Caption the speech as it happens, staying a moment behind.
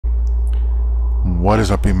What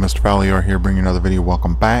is up, MrFallior here, bringing another video.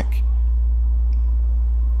 Welcome back.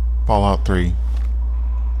 Fallout 3.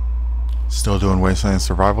 Still doing Wasteland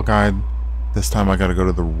Survival Guide. This time I gotta go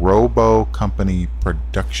to the RobCo company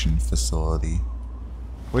production facility,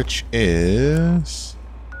 which is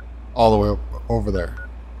all the way over there.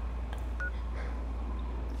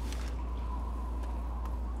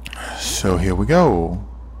 So here we go.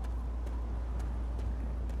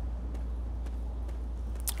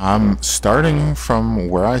 I'm starting from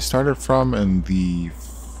where I started from in the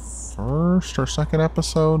first or second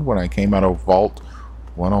episode when I came out of Vault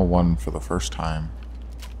 101 for the first time.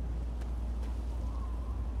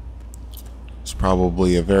 It's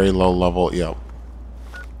probably a very low level. Yep.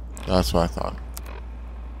 That's what I thought.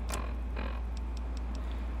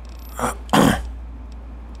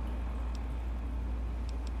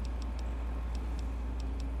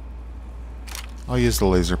 I'll use the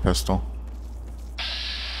laser pistol.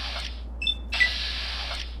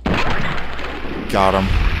 Got him.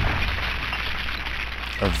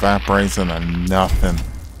 Evaporates into nothing.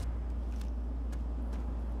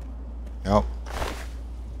 Yep.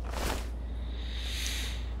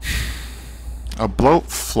 A bloat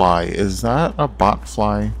fly. Is that a bot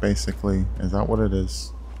fly, basically? Is that what it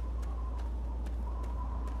is?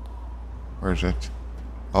 Where is it?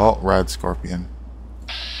 Oh, rad scorpion.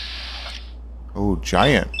 Oh,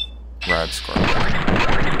 giant rad scorpion.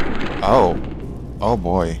 Oh. Oh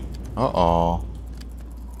boy. Uh-oh.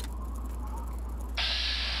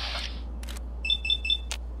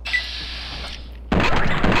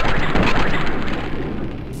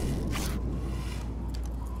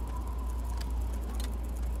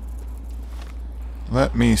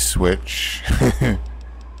 Let me switch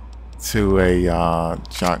to a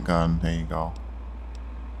shotgun. There you go.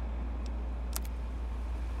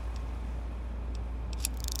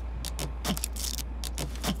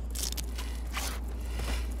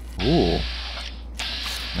 Ooh.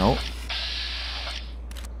 Nope.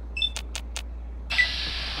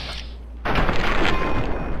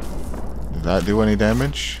 Did that do any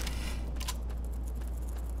damage?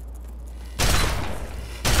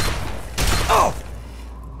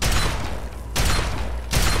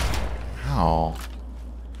 Ow.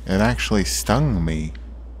 It actually stung me.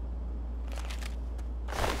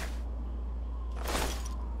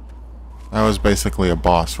 That was basically a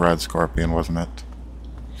boss rad scorpion, wasn't it?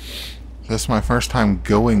 This is my first time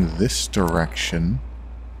going this direction.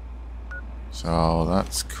 So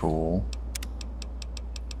that's cool.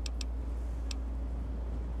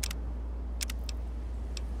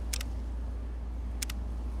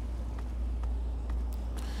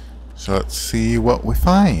 So let's see what we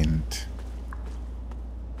find.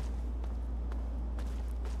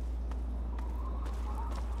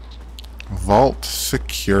 Vault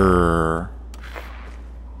secure.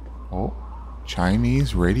 Oh,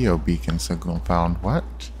 Chinese radio beacon signal found.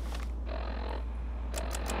 What?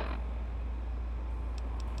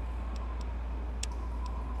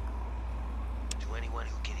 To anyone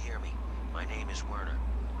who can hear me, my name is Werner.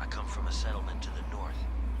 I come from a settlement to the north.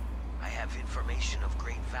 I have information of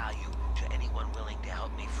great value to anyone willing to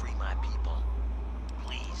help me free my people.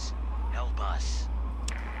 Please, help us.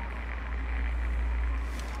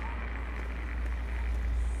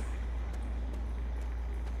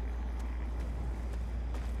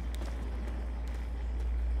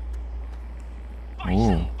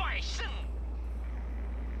 Ooh.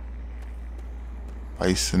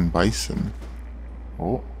 Bison.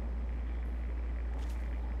 Oh.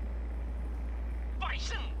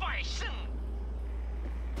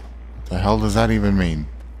 What the hell does that even mean?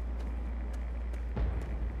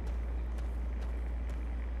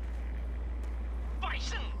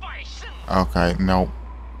 Okay, no.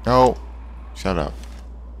 No. Shut up.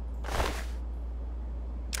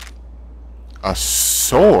 A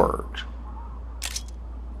sword.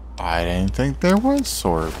 I didn't think there was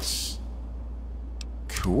swords.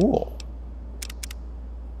 Cool.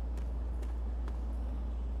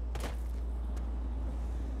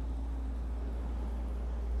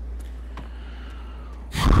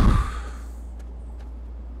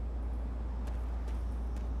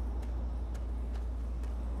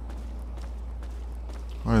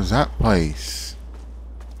 What is that place?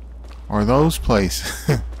 Or those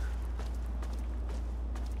places?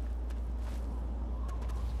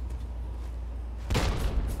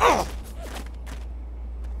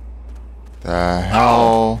 The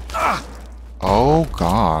hell? Oh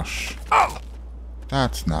gosh.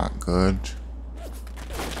 That's not good.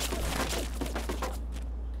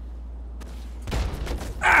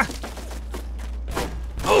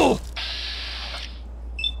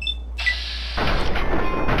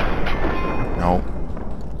 Nope.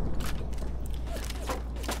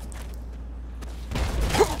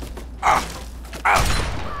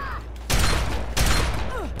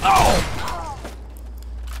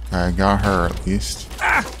 I got her at least.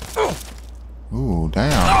 Ooh,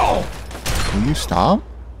 damn. Will you stop?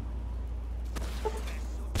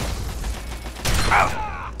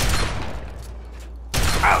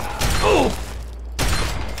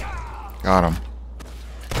 Got him.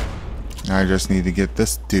 Now I just need to get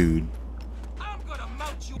this dude.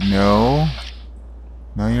 No.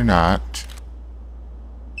 No, you're not.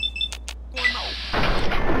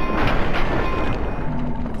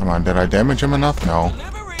 Come on, did I damage him enough? No.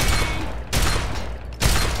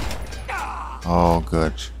 Oh,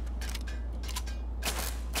 good.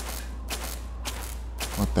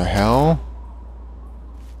 What the hell?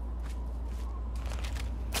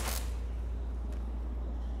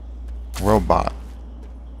 Robot.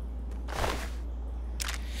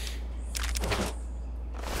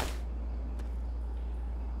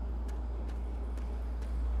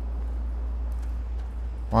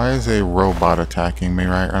 Why is a robot attacking me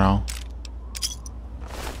right now?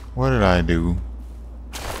 What did I do?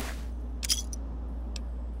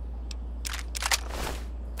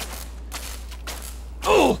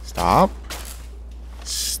 Stop.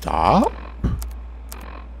 Stop.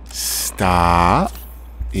 Stop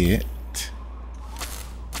it.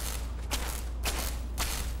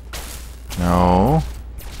 No.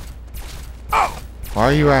 Why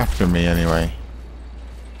are you after me anyway?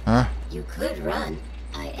 Huh? You could run.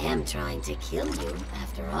 I am trying to kill you,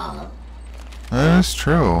 after all. That is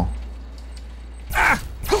true.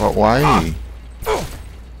 But why?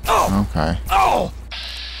 Okay.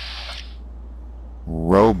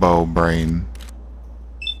 Robo brain.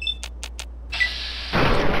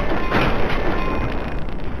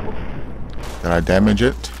 Did I damage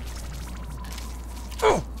it?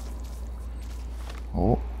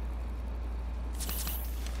 Oh.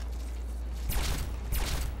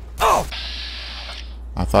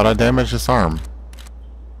 I thought I damaged his arm.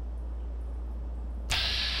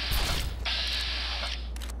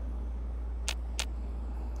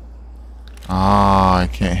 Ah, I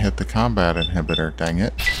can't hit the combat inhibitor, dang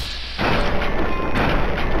it.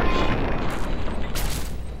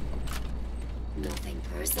 Nothing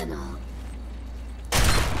personal.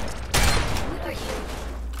 What are you?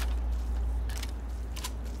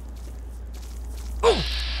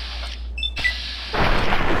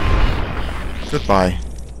 Goodbye.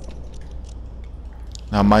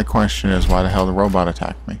 Now my question is, why the hell did the robot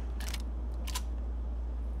attack me?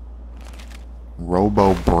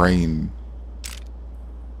 Robo brain.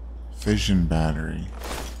 Fission battery.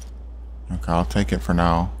 Okay, I'll take it for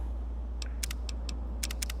now.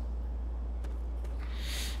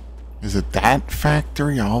 Is it that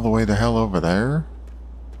factory all the way the hell over there?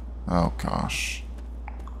 Oh gosh.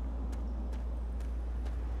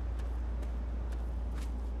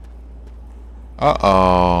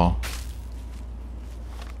 Uh-oh.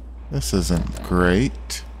 This isn't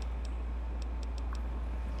great.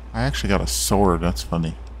 I actually got a sword, that's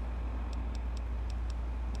funny.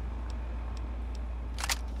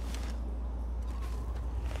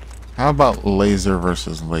 How about laser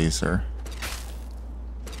versus laser?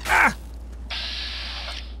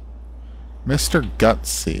 Mr.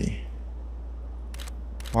 Gutsy.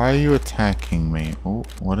 Why are you attacking me? Oh,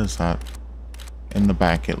 what is that? In the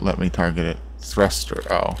back, it let me target it. Thruster,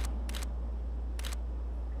 oh.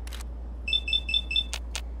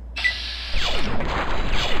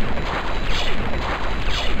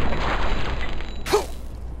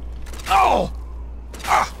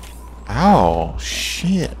 Ow,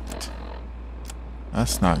 shit.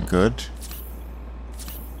 That's not good.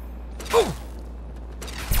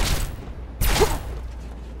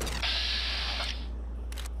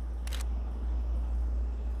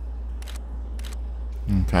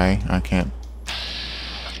 Okay, I can't.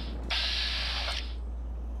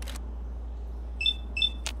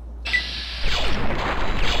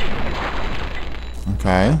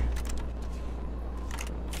 Okay.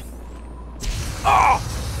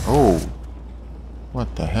 Oh.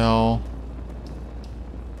 What the hell?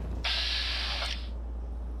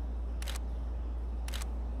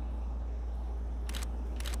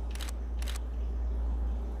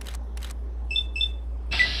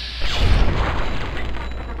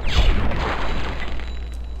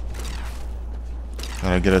 Did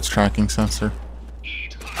I get its tracking sensor?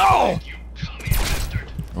 Oh!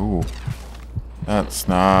 Ooh. That's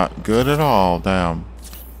not good at all, damn.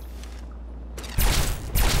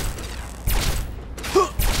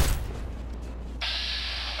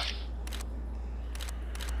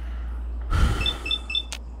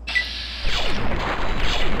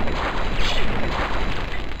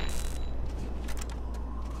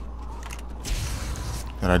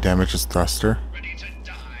 Did I damage his thruster? Ready to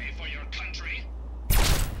die for your country?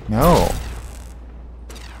 No.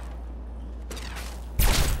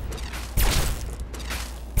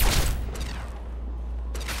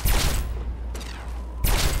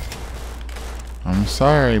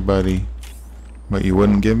 sorry, buddy. But you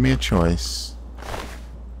wouldn't give me a choice.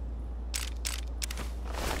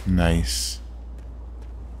 Nice.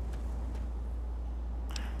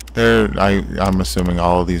 I'm assuming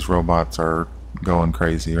all of these robots are going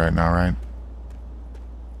crazy right now, right?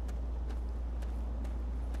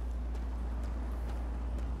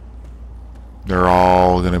 They're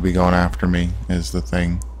all gonna be going after me, is the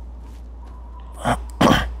thing.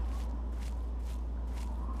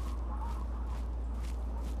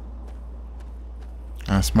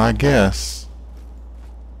 That's my guess.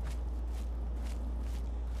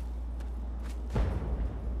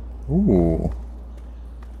 Ooh.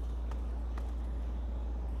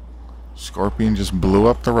 Scorpion just blew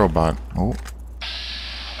up the robot. Oh.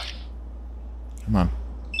 Come on.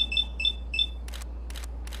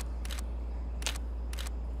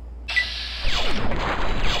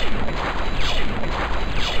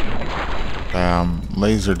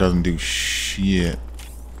 Laser doesn't do shit.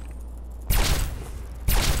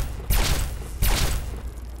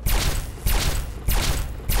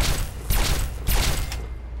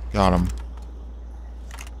 Got him.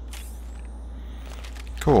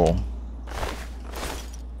 Cool.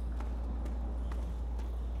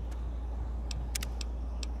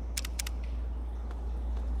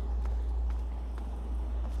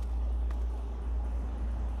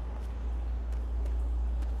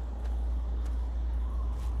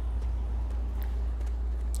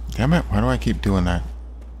 Damn it, why do I keep doing that?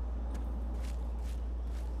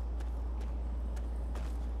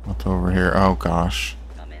 What's over here? Oh gosh.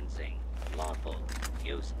 Commencing lawful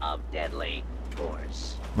use of deadly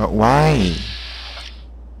force. But why?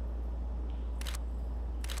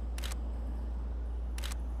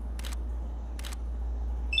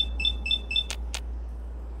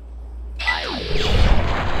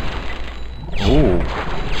 Oh.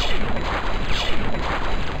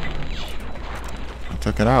 I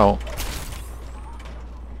took it out.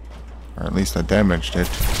 Or at least I damaged it.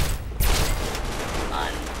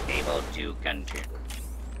 Unable to continue.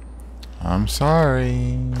 I'm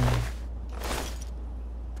sorry.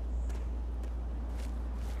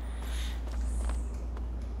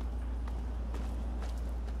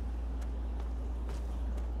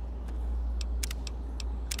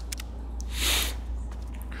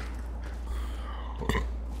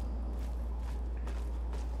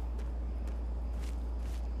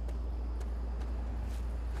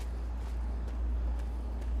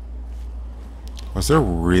 Was there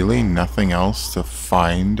really nothing else to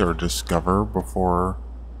find or discover before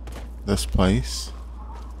this place?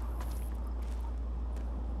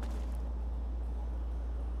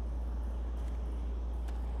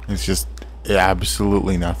 It's just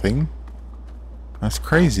absolutely nothing. That's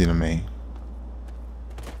crazy to me.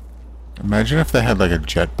 Imagine if they had like a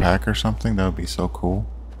jetpack or something. That would be so cool.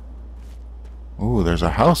 Ooh, there's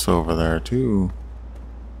a house over there too.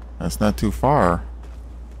 That's not too far.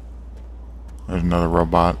 There's another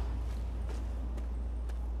robot.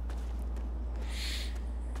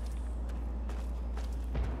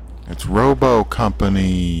 It's Robo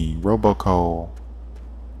Company. RobCo.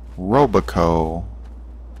 RobCo.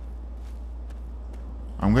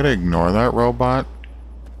 I'm gonna ignore that robot.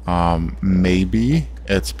 Maybe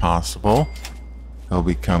it's possible he'll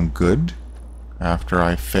become good after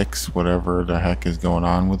I fix whatever the heck is going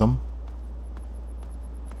on with him.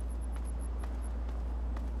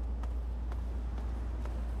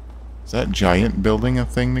 Is that giant building a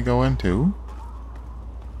thing to go into?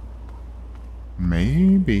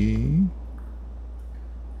 Maybe.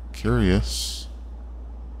 Curious.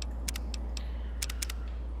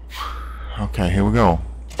 Okay, here we go.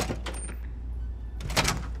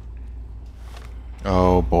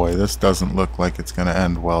 Oh boy, this doesn't look like it's gonna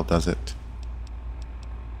end well, does it?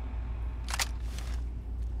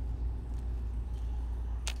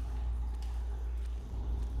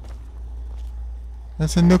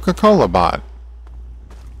 That's a Nuka-Cola bot.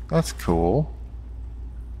 That's cool.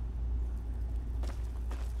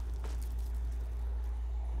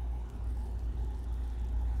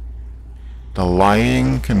 The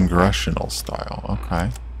lying congressional style. Okay.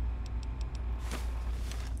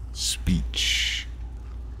 Speech.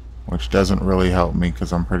 Which doesn't really help me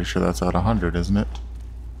because I'm pretty sure that's at 100, isn't it?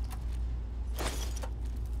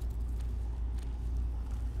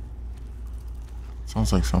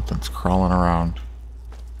 Sounds like something's crawling around.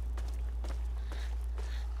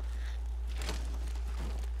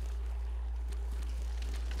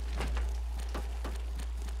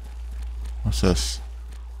 What's this?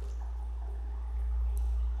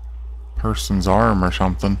 Person's arm or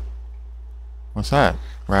something. What's that?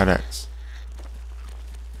 Radix.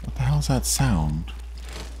 What the hell's that sound?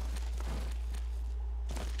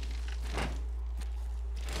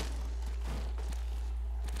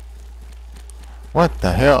 What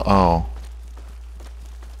the hell? Oh.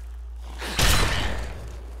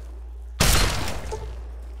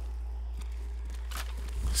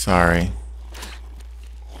 Sorry.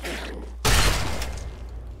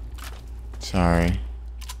 Sorry.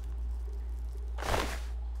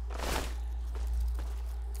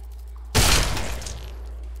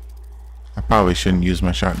 I probably shouldn't use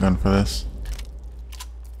my shotgun for this.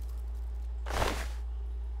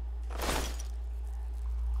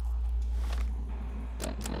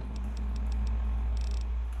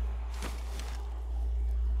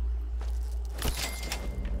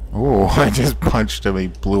 Oh, I just punched him, he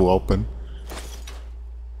blew open.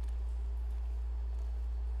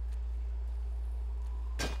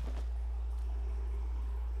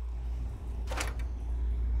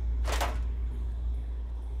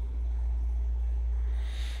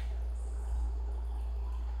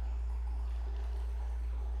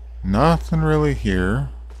 Nothing really here.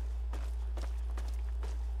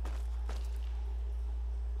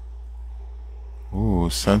 Ooh,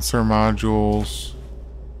 sensor modules.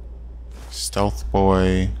 Stealth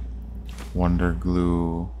Boy. Wonder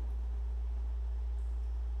Glue.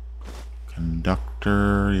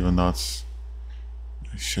 Conductor, even though it's...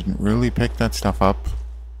 I shouldn't really pick that stuff up.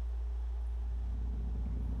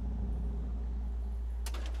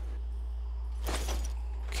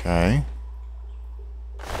 Okay.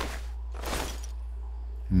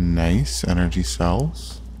 Nice. Energy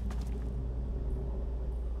cells.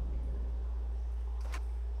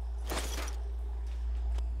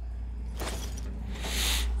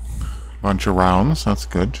 Bunch of rounds. That's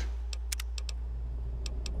good.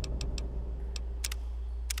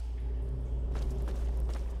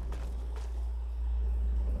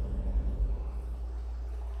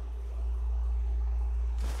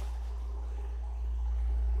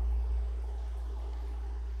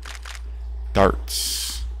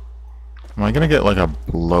 Darts. Am I gonna get like a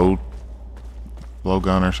blow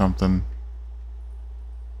gun or something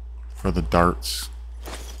for the darts?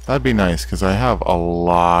 That'd be nice because I have a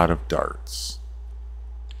lot of darts.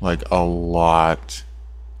 Like a lot.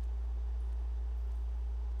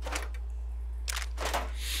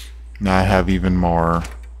 Now I have even more.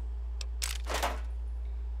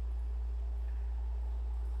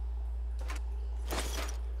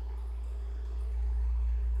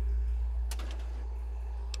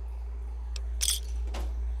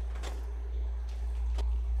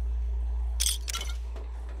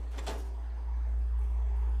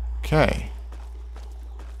 Okay.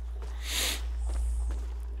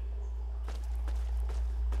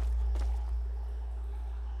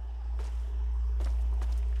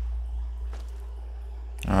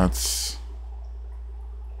 That's...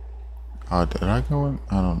 did I go in?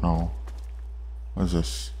 I don't know. What is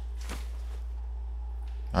this?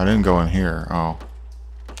 I didn't go in here. Oh.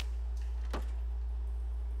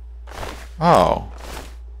 Oh.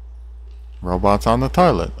 Robots on the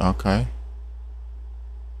toilet. Okay.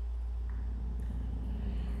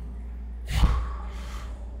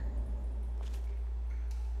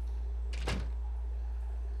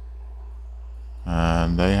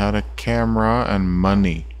 And they had a camera and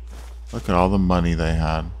money. Look at all the money they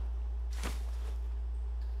had.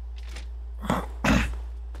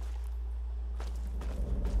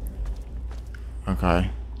 Okay.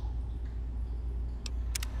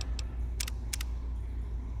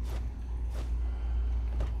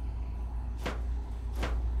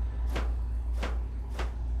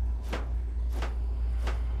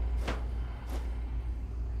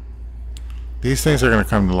 These things are going to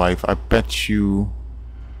come to life. I bet you...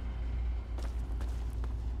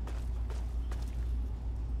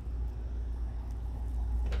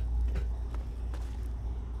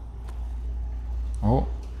 Oh.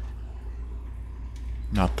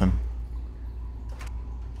 Nothing.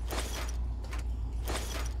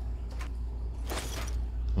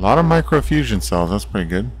 A lot of microfusion cells. That's pretty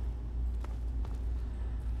good.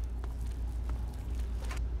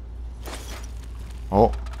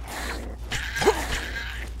 Oh.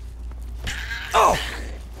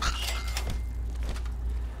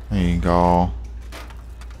 There you go.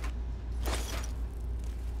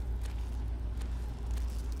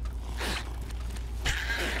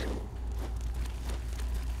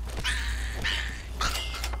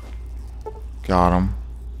 Got him.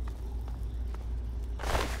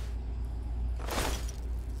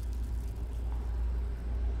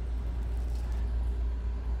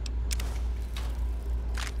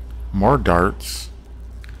 More darts.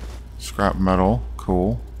 Scrap metal.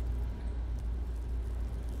 Cool.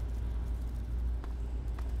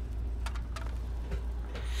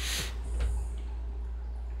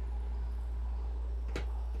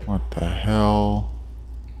 What the hell?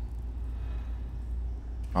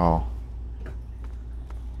 Oh.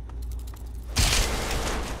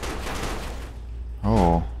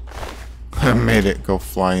 Oh. I made it go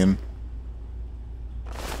flying.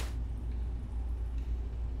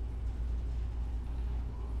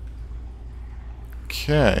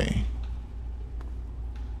 Okay.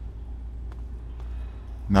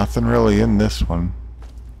 Nothing really in this one.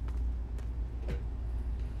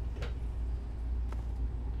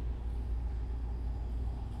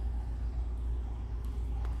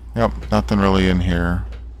 Yep, nothing really in here.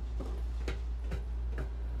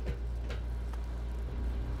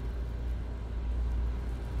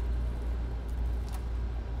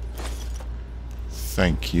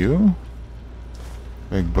 Thank you.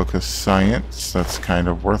 Big book of science. That's kind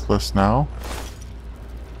of worthless now.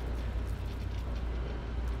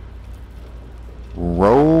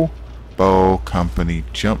 RobCo company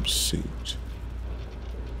jumpsuit.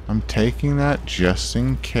 I'm taking that just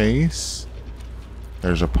in case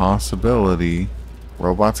there's a possibility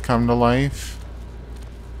robots come to life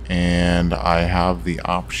and I have the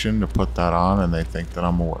option to put that on and they think that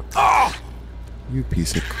I'm a worker. Oh! You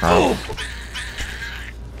piece of crap.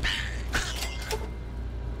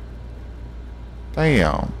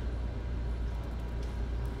 Damn.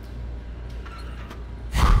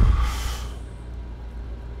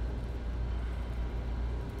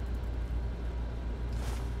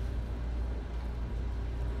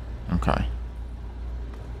 Okay.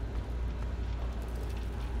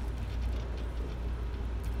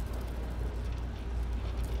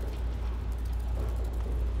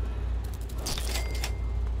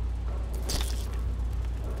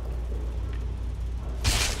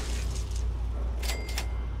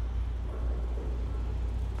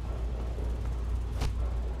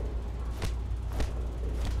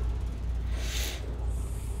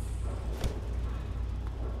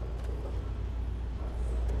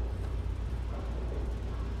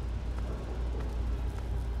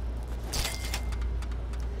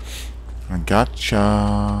 I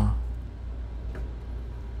gotcha.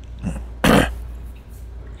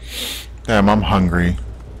 Damn, I'm hungry.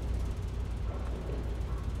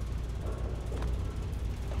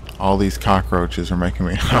 All these cockroaches are making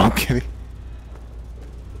me... I'm kidding.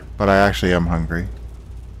 But I actually am hungry.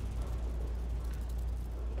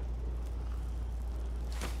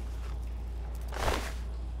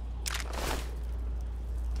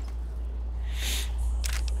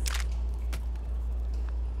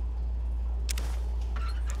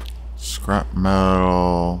 Scrap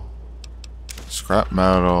metal. Scrap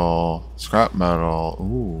metal. Scrap metal.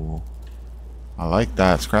 Ooh. I like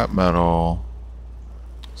that. Scrap metal.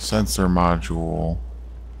 Sensor module.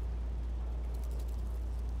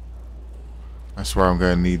 I swear I'm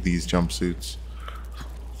gonna need these jumpsuits.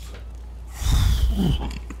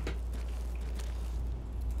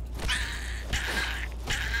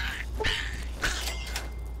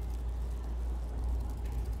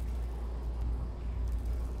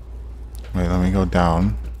 Wait, let me go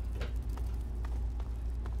down.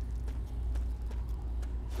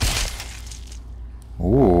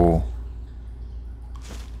 Ooh.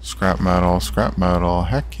 Scrap metal, scrap metal.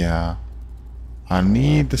 Heck yeah. I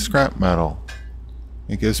need the scrap metal.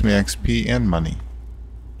 It gives me XP and money.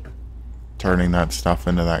 Turning that stuff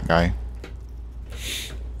into that guy.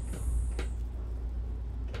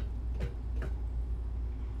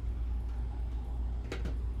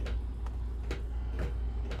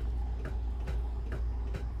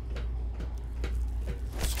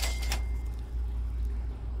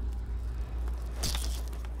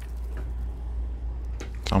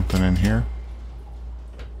 Something in here?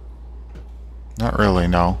 Not really,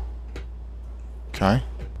 no. Okay.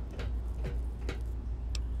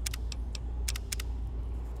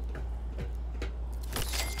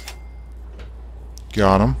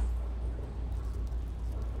 Got him.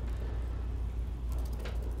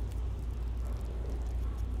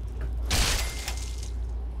 I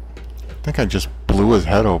think I just blew his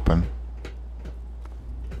head open.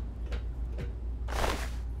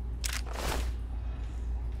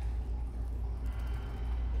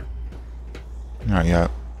 Not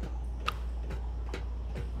yet.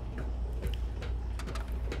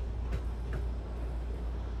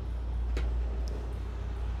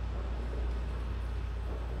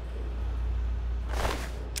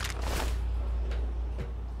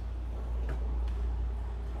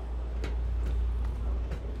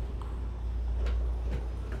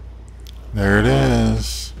 There it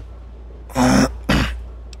is. Of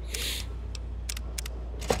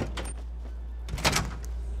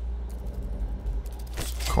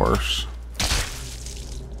course.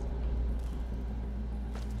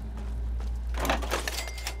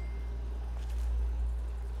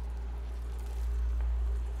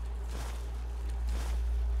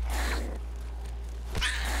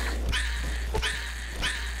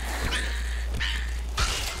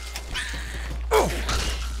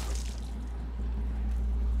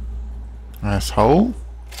 asshole.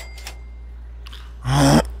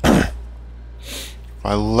 If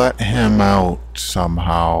I let him out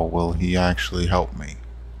somehow, will he actually help me?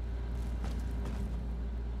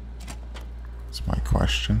 That's my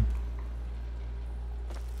question.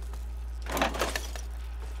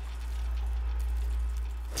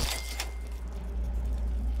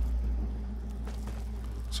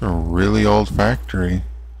 It's a really old factory.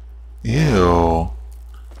 Ew.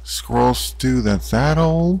 Scroll stew that's that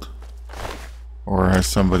old? Or has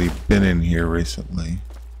somebody been in here recently?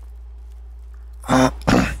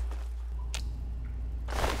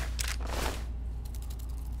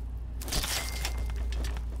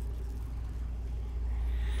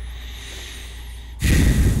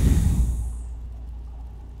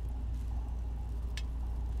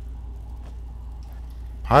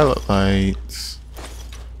 Pilot lights.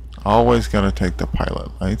 Always gotta take the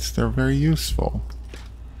pilot lights. They're very useful.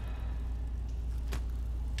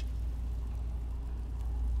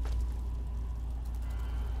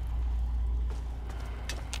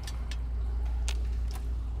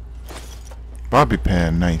 Bobby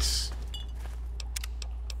pan, nice.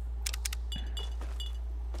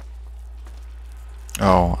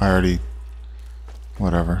 Oh, I already...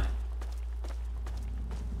 Whatever.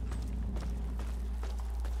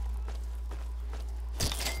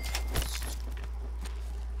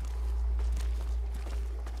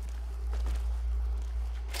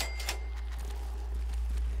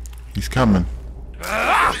 He's coming.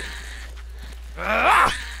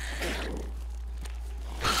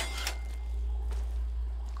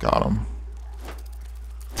 Got him.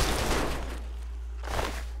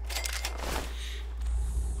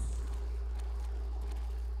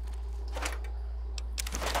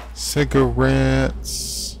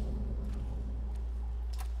 Cigarettes.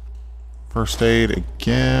 First aid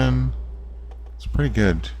again. It's pretty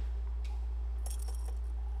good.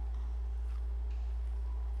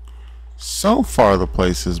 So far the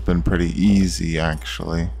place has been pretty easy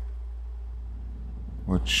actually.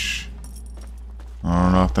 Which... I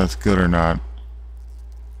don't know if that's good or not.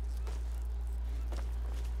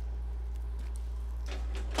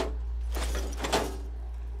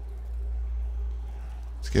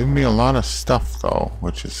 It's giving me a lot of stuff though,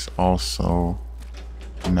 which is also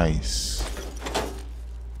nice.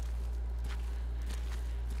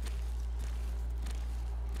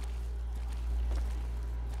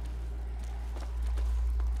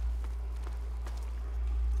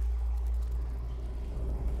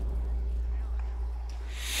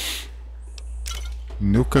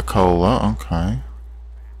 Nuka-Cola, okay.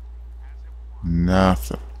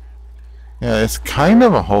 Nothing. Yeah, it's kind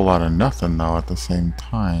of a whole lot of nothing though at the same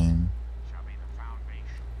time.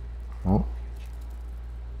 Oh.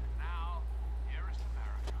 There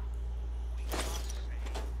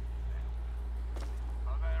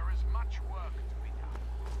is much work to be done.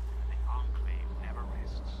 The Enclave never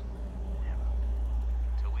rests. Never.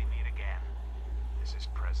 Until we meet again. This is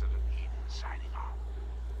President Eden signing off.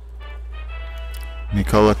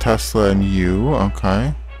 Nikola Tesla and you,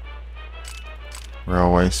 okay.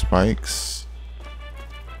 Railway spikes.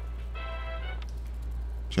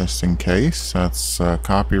 Just in case, that's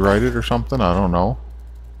copyrighted or something, I don't know.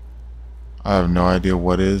 I have no idea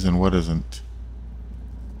what is and what isn't.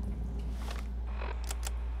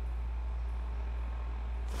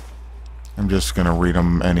 I'm just gonna read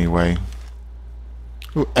them anyway.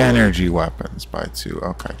 Ooh, energy weapons by 2,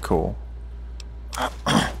 okay, cool.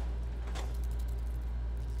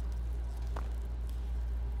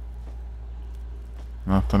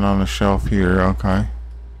 Nothing on the shelf here, okay.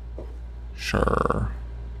 Sure.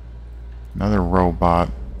 Another robot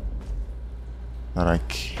that I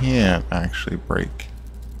can't actually break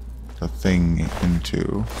the thing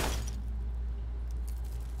into.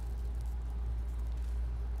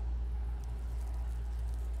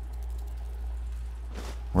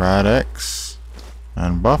 Radix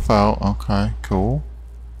and buff out, okay, cool.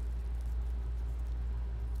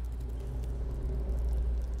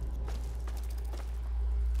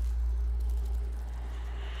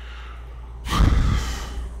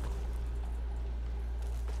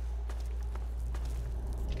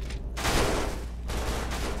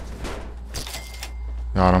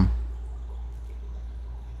 Got him.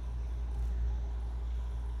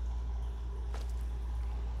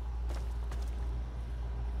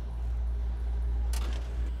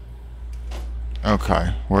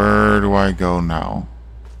 Okay, where do I go now?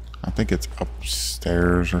 I think it's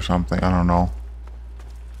upstairs or something, I don't know.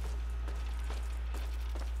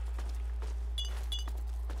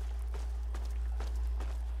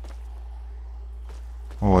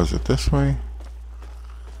 What was it, this way?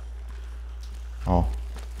 Oh.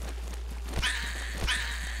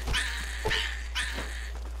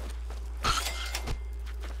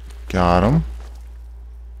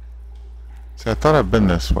 thought I'd been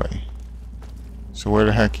this way. So where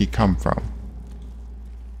the heck he come from?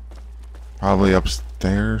 Probably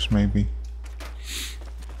upstairs, maybe?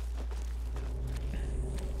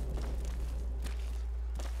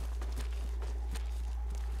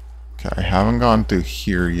 Okay, I haven't gone through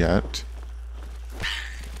here yet.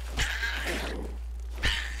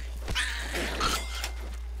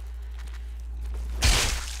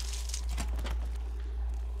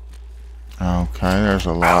 Okay, there's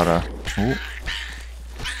a lot of... Ooh.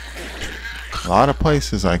 A lot of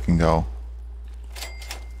places I can go.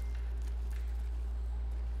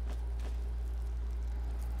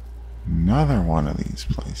 Another one of these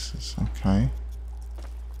places, okay.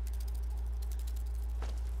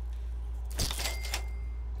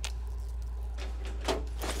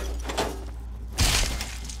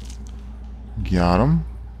 Got him.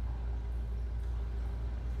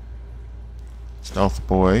 Stealth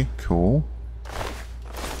boy, cool.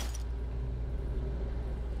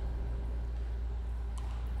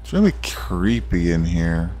 It's really creepy in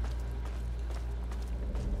here.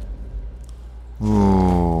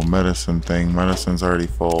 Ooh, medicine thing. Medicine's already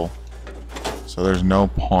full. So there's no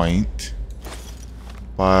point.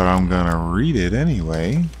 But I'm gonna read it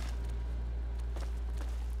anyway.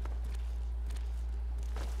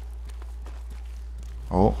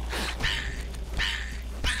 Oh.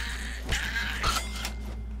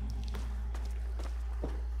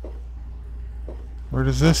 Where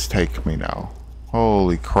does this take me now?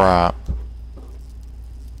 Holy crap.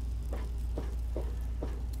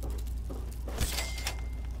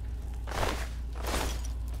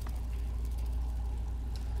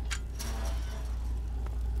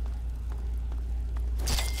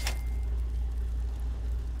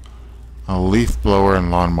 A leaf blower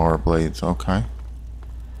and lawnmower blades, okay.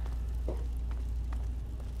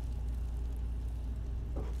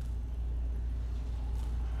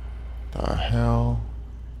 The hell?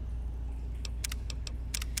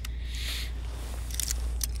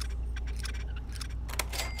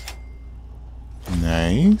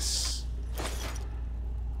 Nice.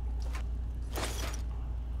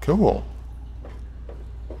 Cool.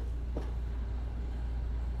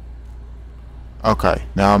 Okay,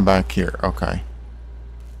 now I'm back here. Okay.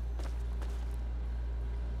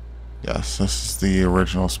 Yes, this is the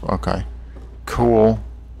original spot. Okay. Cool.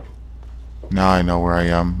 Now I know where I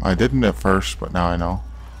am. I didn't at first, but now I know.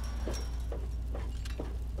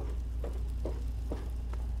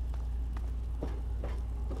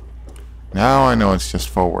 Now I know it's just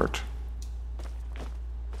forward.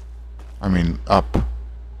 I mean, up.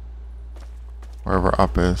 Wherever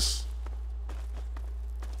up is.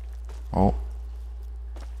 Oh.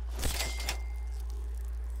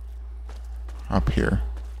 Up here.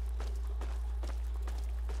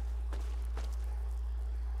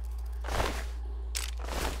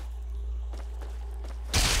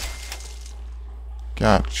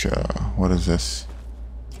 Gotcha. What is this?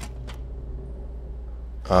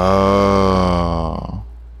 Oh.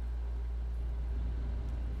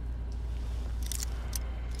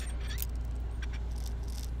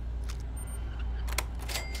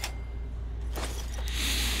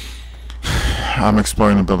 I'm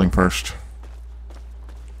exploring the building first.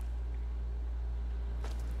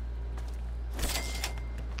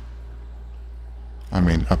 I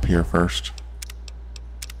mean, up here first.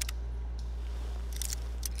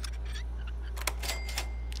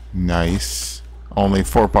 Nice. Only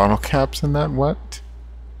 4 bottle caps in that? What?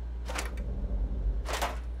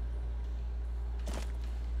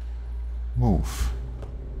 Move.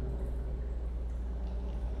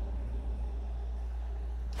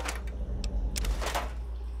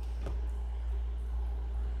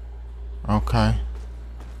 Okay.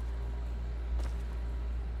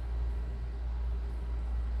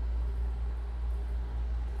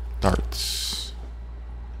 Darts.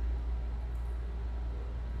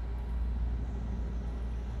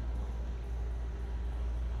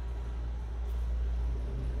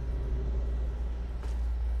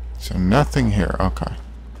 So nothing here. Okay.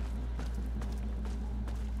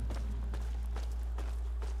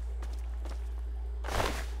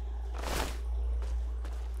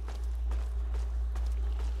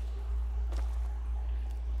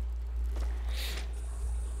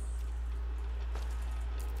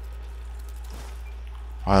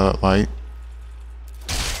 Violet light.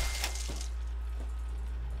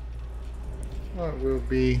 What,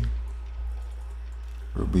 Ruby?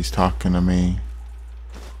 Ruby's talking to me.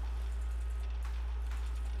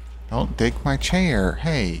 Don't dig my chair.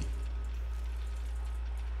 Hey.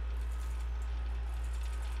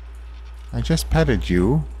 I just petted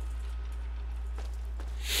you.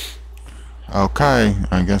 Okay,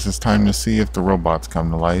 I guess it's time to see if the robots come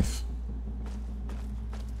to life.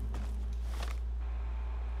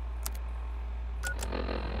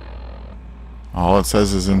 All it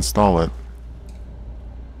says is install it.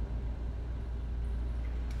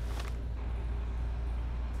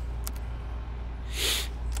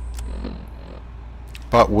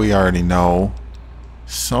 But we already know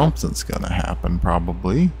something's gonna happen,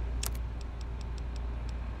 probably.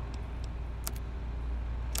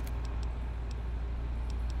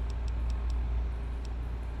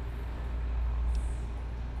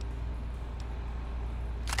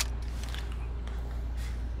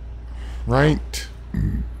 Right.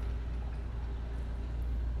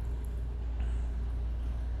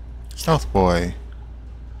 Stealth boy.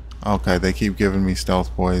 Okay, they keep giving me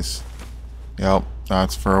stealth boys. Yep,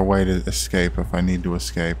 that's for a way to escape if I need to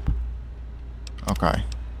escape. Okay,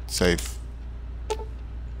 safe.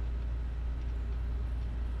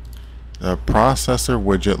 The processor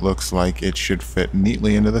widget looks like it should fit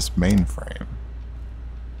neatly into this mainframe.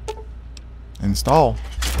 Install.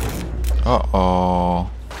 Uh-oh.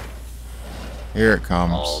 Here it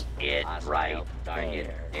comes. Hold it right.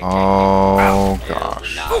 Target. Oh,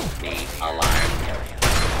 gosh. Not be alarmed. Area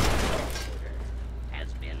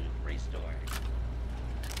has been restored.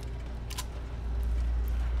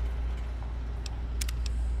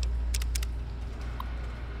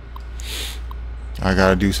 I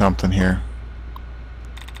gotta do something here.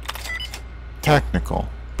 Technical.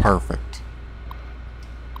 Perfect.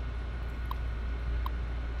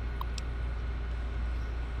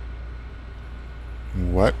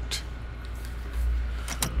 What?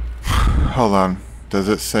 Hold on. Does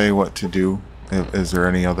it say what to do? Is there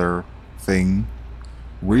any other thing?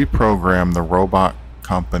 Reprogram the robot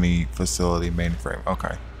company facility mainframe.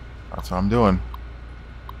 Okay. That's what I'm doing.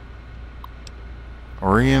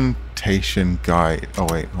 Orientation guide. Oh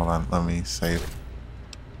wait, hold on. Let me save.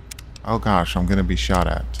 Oh gosh, I'm gonna be shot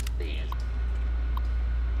at.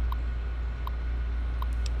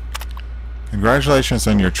 Congratulations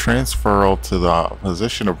on your transferal to the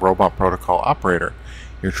position of Robot Protocol Operator.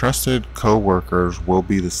 Your trusted co-workers will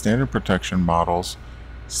be the standard protection models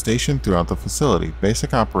stationed throughout the facility.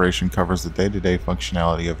 Basic operation covers the day-to-day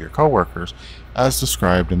functionality of your co-workers as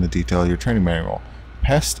described in the detail of your training manual.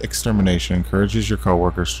 Pest extermination encourages your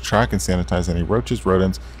co-workers to track and sanitize any roaches,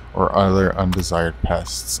 rodents, or other undesired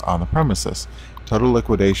pests on the premises. Total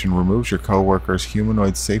liquidation removes your co-workers'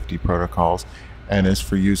 humanoid safety protocols and is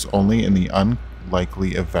for use only in the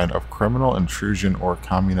unlikely event of criminal intrusion or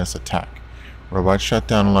communist attack. Robot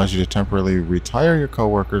shutdown allows you to temporarily retire your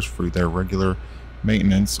co-workers for their regular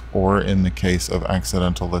maintenance or in the case of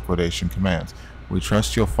accidental liquidation commands. We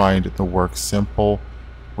trust you'll find the work simple,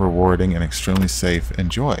 rewarding, and extremely safe.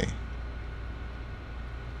 Enjoy.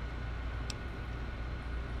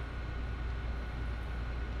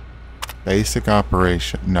 Basic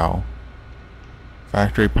operation. No.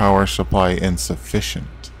 Factory power supply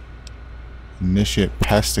insufficient. Initiate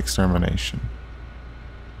pest extermination.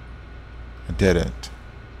 I did it.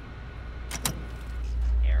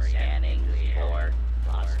 Scanning for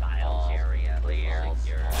hostile area clear.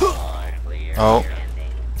 Clear. Oh.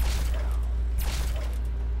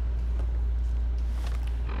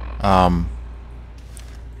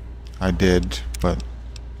 I did, but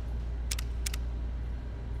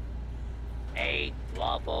A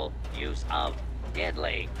lawful use of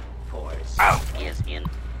deadly force is in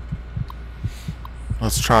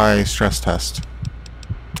let's try stress test.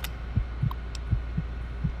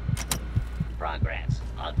 progress.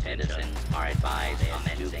 Citizens are advised to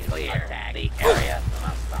clear the area.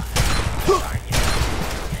 Target.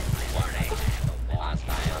 Warning.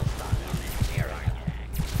 Hostiles in area.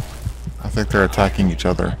 I think they're attacking each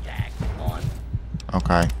other. Attack on.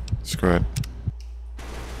 Okay, screw it.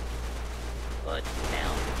 Put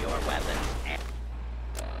down your weapons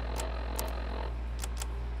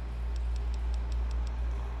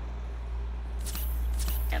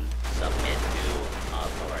and submit to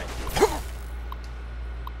authority.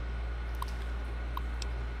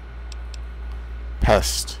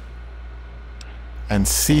 Pest. And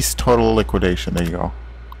cease total liquidation. There you go.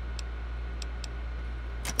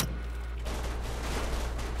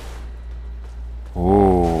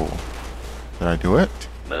 Ooh. Did I do it?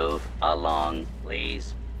 Move along,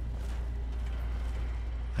 please.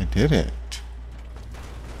 I did it.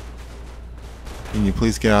 Can you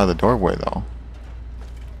please get out of the doorway, though?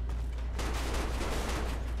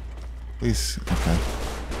 Please. Okay.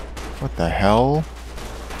 What the hell?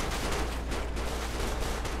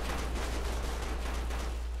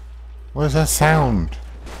 What is that sound?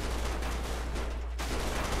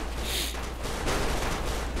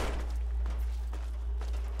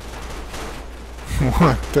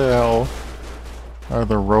 What the hell? Are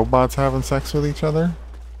the robots having sex with each other?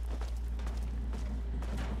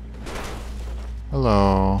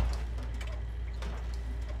 Hello.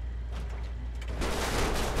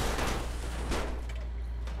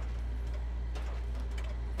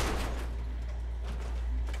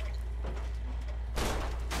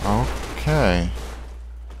 Okay.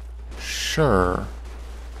 Sure.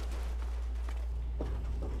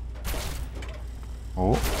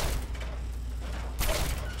 Oh.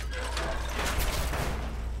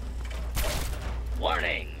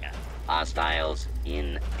 Warning! Hostiles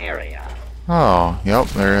in area. Oh, yep,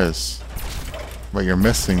 there is. But you're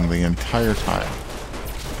missing the entire time.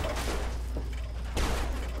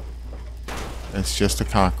 It's just a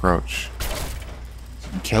cockroach.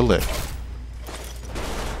 Kill it.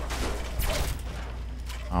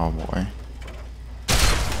 Oh boy.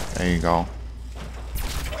 There you go.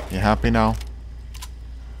 You happy now?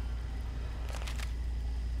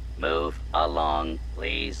 Move along,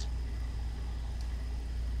 please.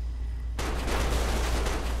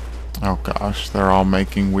 Oh gosh, they're all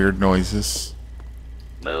making weird noises.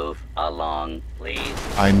 Move along, please.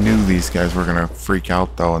 I knew these guys were gonna freak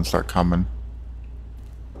out though and start coming.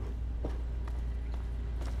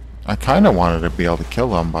 I kinda wanted to be able to kill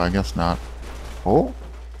them, but I guess not. Oh?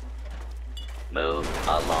 Move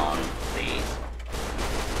along, please.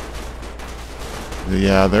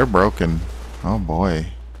 Yeah, they're broken. Oh boy.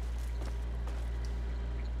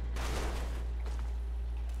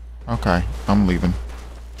 Okay, I'm leaving.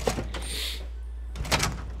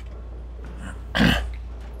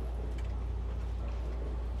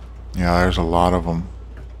 Yeah, there's a lot of them.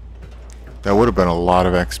 That would have been a lot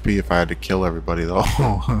of XP if I had to kill everybody, though.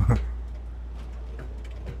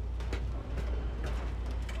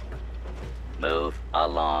 Move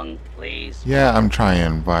along, please. Yeah, I'm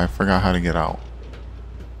trying, but I forgot how to get out.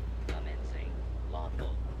 Commencing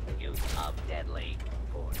lawful use of deadly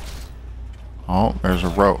force. Oh,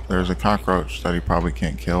 there's a cockroach that he probably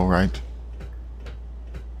can't kill, right?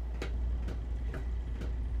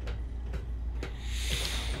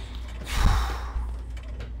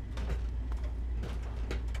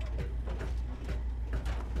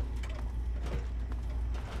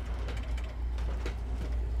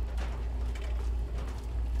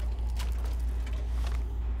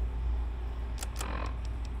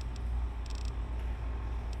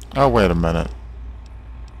 Oh, wait a minute.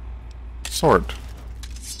 Sort.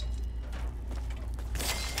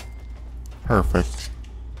 Perfect.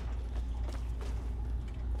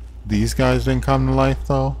 These guys didn't come to life,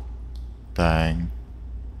 though? Dang.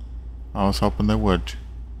 I was hoping they would.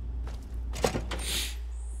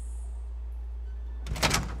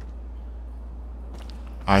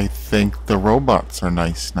 I think the robots are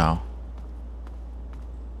nice now.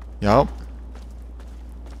 Yup.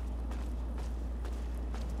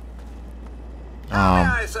 How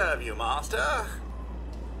may I serve you, master?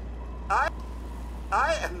 I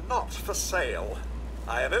am not for sale.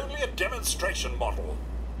 I am only a demonstration model.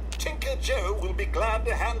 Tinker Joe will be glad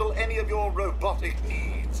to handle any of your robotic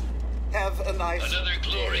needs. Have a nice Another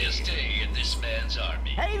glorious day in this man's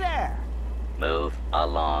army. Hey there! Move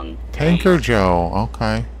along. Tanker Joe,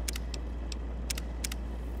 okay.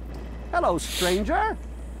 Hello, stranger.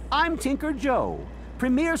 I'm Tinker Joe,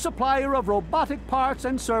 premier supplier of robotic parts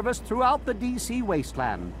and service throughout the DC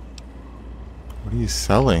Wasteland. What are you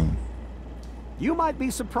selling? You might be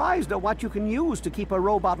surprised at what you can use to keep a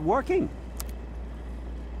robot working.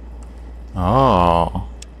 Oh.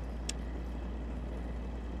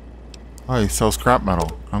 Oh, he sells scrap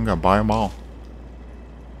metal. I'm gonna buy them all.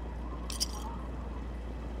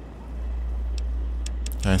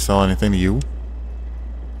 Can I sell anything to you?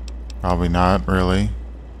 Probably not, really.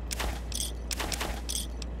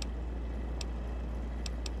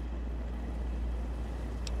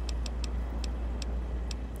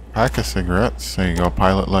 Pack of cigarettes. There you go.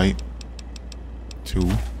 Pilot light. 2.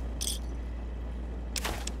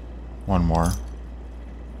 1 more.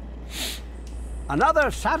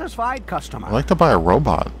 Another satisfied customer. I'd like to buy a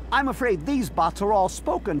robot. I'm afraid these bots are all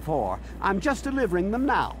spoken for. I'm just delivering them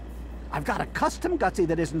now. I've got a custom GOTY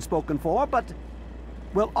that isn't spoken for, but...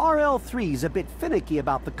 well, RL3's a bit finicky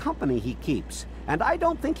about the company he keeps, and I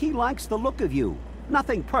don't think he likes the look of you.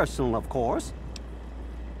 Nothing personal, of course.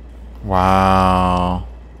 Wow.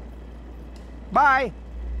 Bye.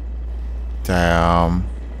 Damn.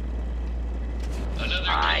 Another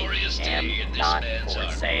I glorious am day in this not man's for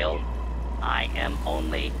army. sale. I am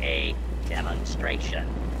only a demonstration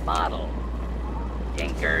model.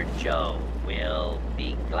 Tinker Joe will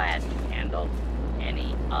be glad to handle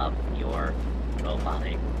any of your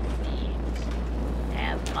robotic needs.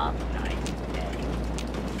 Have a nice day.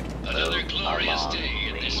 Another glorious along, day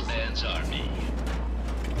in this please. man's army.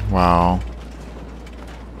 Wow.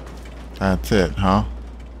 That's it, huh?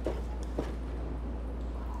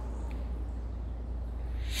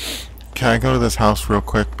 Can I go to this house real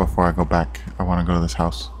quick before I go back? I want to go to this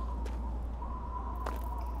house.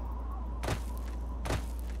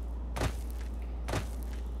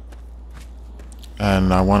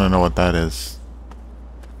 And I want to know what that is.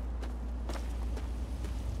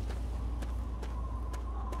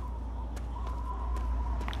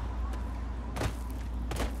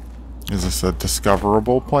 Is this a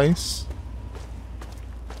discoverable place?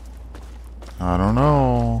 I don't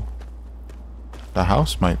know. The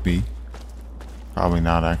house might be. Probably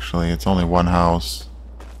not, actually. It's only one house.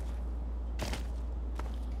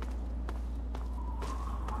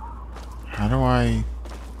 How do I...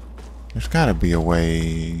 There's gotta be a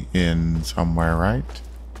way in somewhere, right?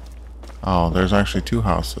 Oh, there's actually two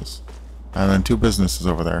houses. And then two businesses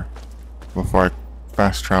over there. Before I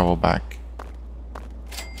fast travel back.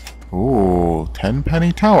 Ooh, 10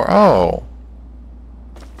 penny tower. Oh!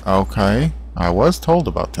 Okay. I was told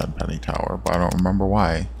about 10 penny tower, but I don't remember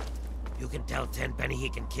why. You can tell Tenpenny he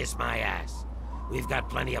can kiss my ass. We've got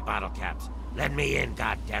plenty of bottle caps. Let me in,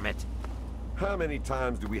 goddammit. How many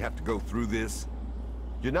times do we have to go through this?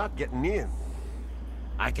 You're not getting in.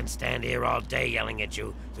 I can stand here all day yelling at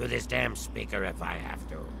you through this damn speaker if I have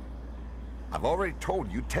to. I've already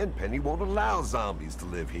told you Tenpenny won't allow zombies to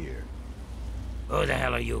live here. Who the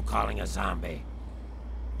hell are you calling a zombie?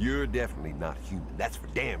 You're definitely not human, that's for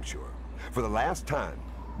damn sure. For the last time,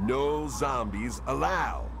 no zombies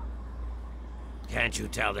allowed. Can't you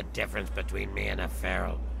tell the difference between me and a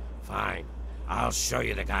feral? Fine. I'll show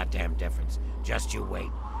you the goddamn difference. Just you wait.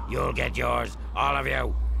 You'll get yours, all of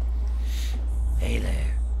you. Hey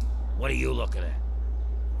there. What are you looking at?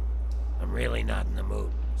 I'm really not in the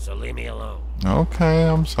mood, so leave me alone. Okay,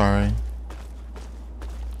 I'm sorry.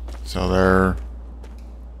 So they're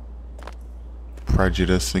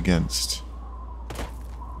prejudice against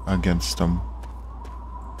them.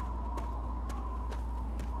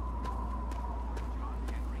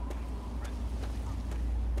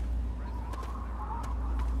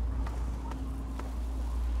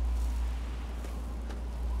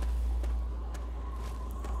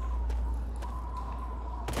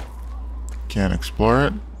 Can't explore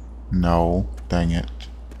it? No, dang it.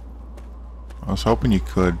 I was hoping you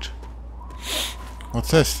could.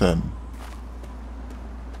 What's this then?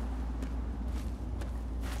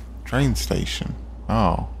 Train station.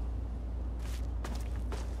 Oh.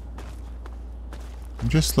 I'm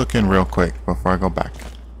just looking real quick before I go back.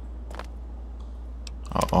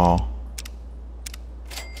 Uh-oh.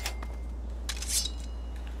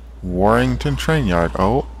 Warrington train yard.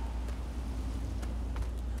 Oh.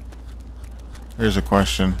 Here's a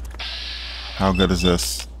question. How good is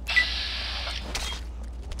this?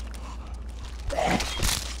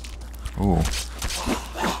 Ooh.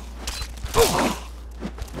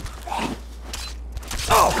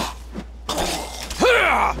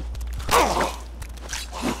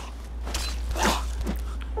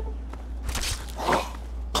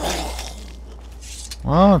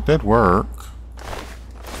 Well, it did work.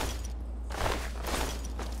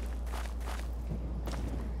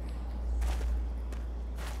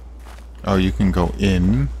 Oh, you can go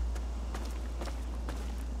in.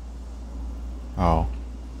 Oh.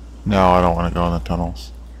 No, I don't want to go in the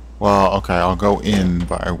tunnels. Well, okay, I'll go in,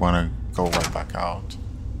 but I want to go right back out.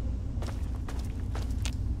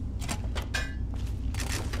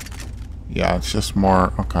 Yeah, it's just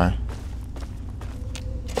more... Okay.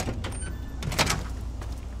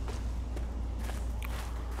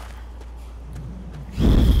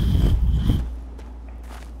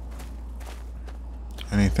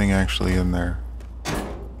 Anything actually in there?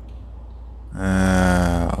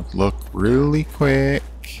 Look really quick.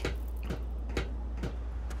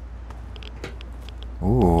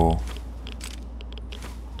 Ooh.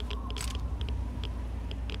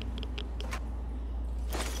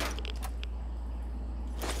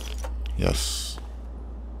 Yes.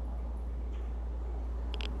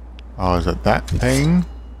 Oh, is it that thing?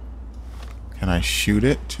 Can I shoot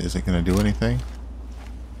it? Is it gonna do anything?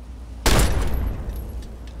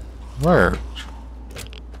 Worked.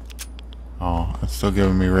 Oh, it's still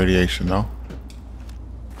giving me radiation though.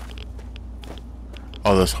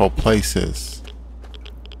 Oh, this whole place is.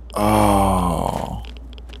 Oh.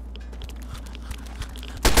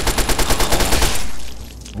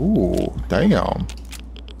 Ooh, damn.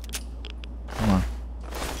 Come on.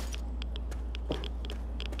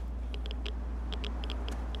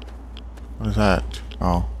 What is that?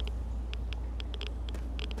 Oh.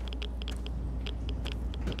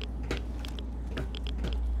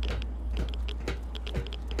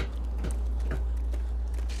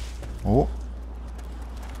 Oh.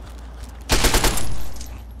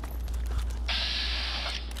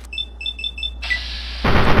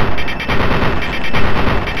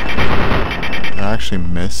 actually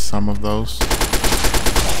miss some of those?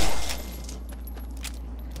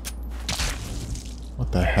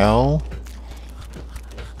 What the hell?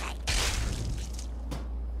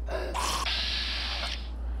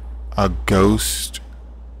 A ghost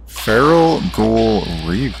feral ghoul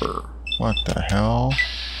reaver. What the hell?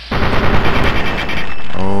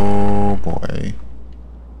 Oh boy.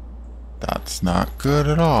 That's not good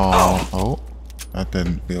at all. Oh, that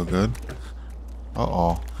didn't feel good.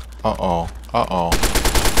 Uh-oh. Uh-oh. Uh-oh.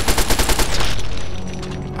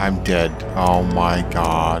 I'm dead. Oh my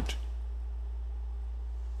god.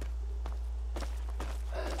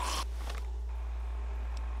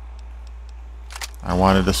 I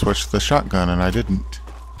wanted to switch to the shotgun and I didn't.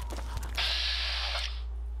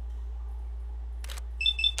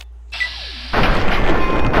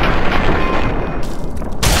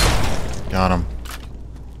 Got him.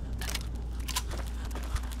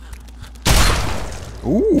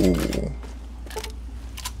 Ooh.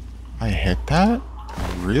 I hit that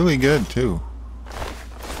really good too.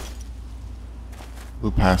 Blue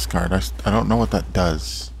pass card. I don't know what that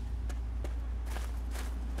does.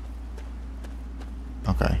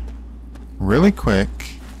 Okay. Really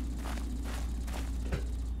quick.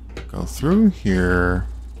 Go through here.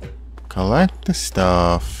 Collect the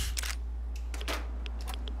stuff.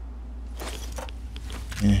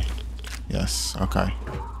 Yes, okay.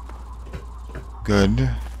 Good.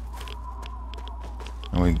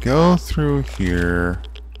 And we go through here.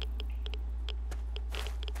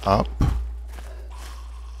 Up.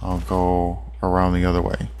 I'll go around the other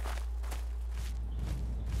way.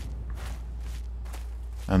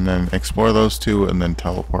 And then explore those two and then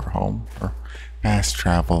teleport home. Or fast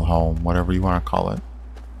travel home, whatever you want to call it.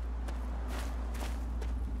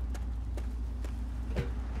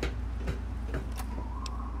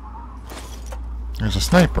 There's a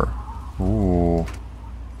sniper. Ooh.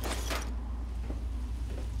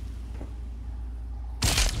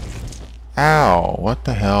 Ow, what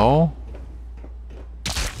the hell?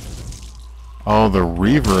 Oh, the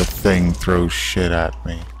Reaver thing throws shit at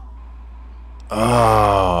me.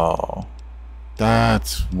 Oh.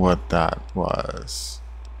 That's what that was.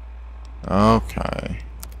 Okay.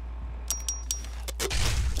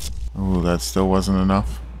 Ooh, that still wasn't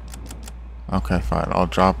enough? Okay, fine. I'll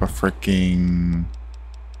drop a freaking...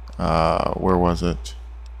 where was it?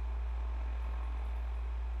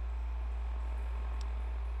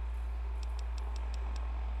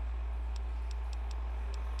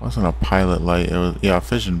 Wasn't a pilot light. It was, yeah,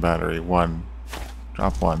 fission battery. 1.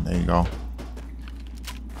 Drop 1. There you go.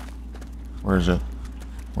 Where is it?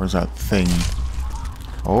 Where's that thing?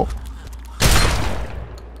 Oh.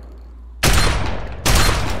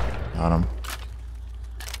 Got him.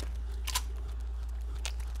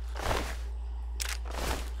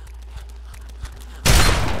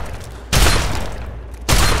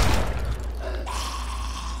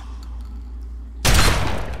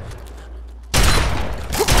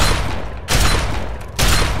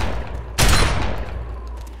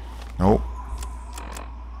 Nope.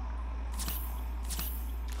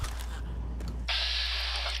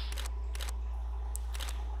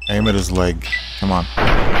 Aim at his leg. Come on.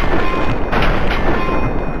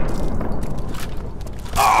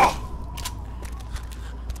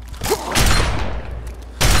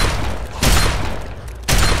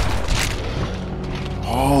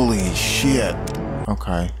 Holy shit.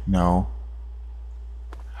 Okay, no.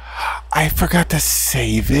 I forgot to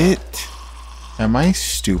save it. Am I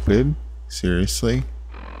stupid? Seriously?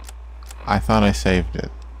 I thought I saved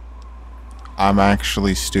it. I'm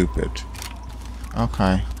actually stupid.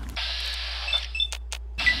 Okay.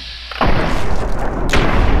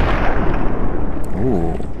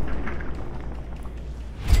 Ooh.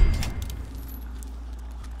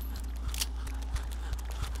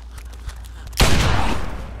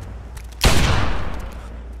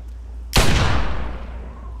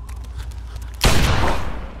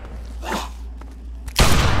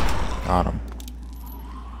 Got him.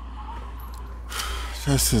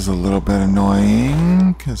 This is a little bit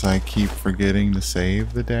annoying because I keep forgetting to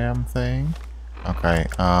save the damn thing. Okay,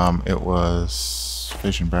 it was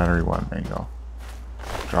fission battery 1. There you go.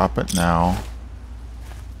 Drop it now.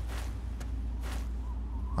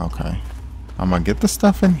 Okay. I'm gonna get the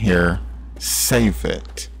stuff in here, save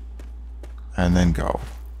it, and then go.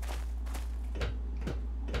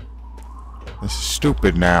 This is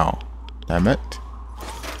stupid now. Damn it.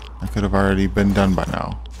 I could have already been done by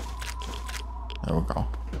now. There we go.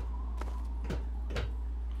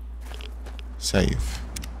 Save.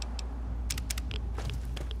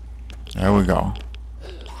 There we go.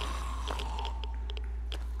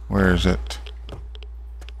 Where is it?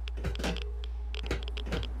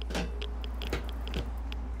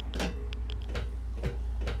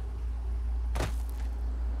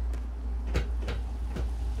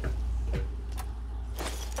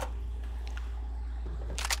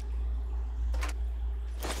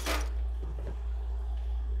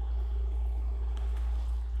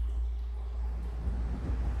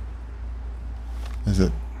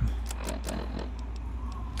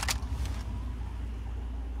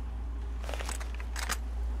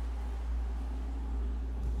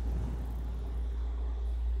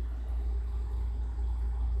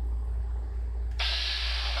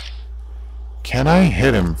 Can I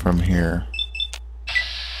hit him from here?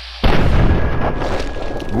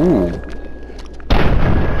 Ooh.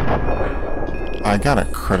 I got a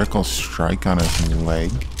critical strike on his leg.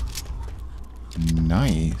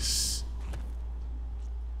 Nice.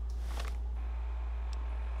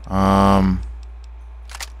 I'm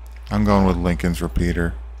going with Lincoln's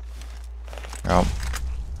repeater. Yep.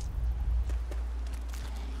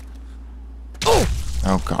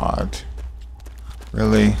 Oh God.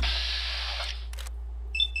 Really?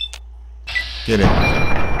 Get it.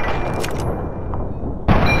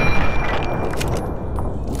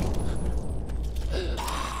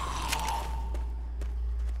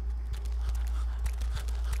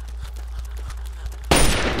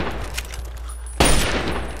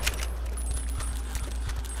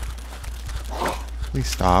 Please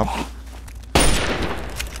stop.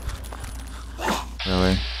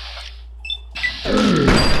 Really?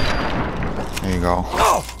 There you go.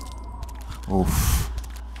 Oof.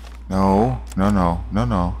 No, no, no, no,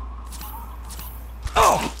 no.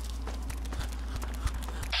 I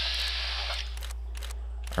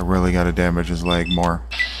really gotta damage his leg more.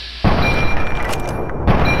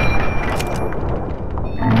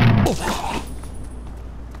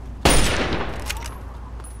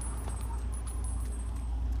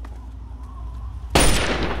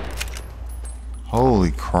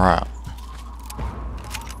 Holy crap.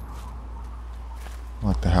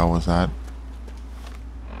 What the hell was that?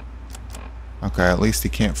 Okay, at least he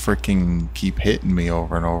can't freaking keep hitting me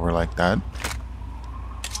over and over like that.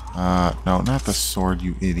 No, not the sword,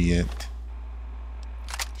 you idiot.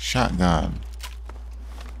 Shotgun.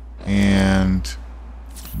 And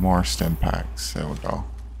more stim packs. There we go.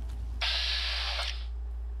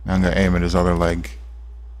 Now I'm gonna aim at his other leg.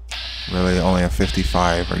 Really? Only a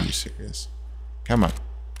 55? Are you serious? Come on.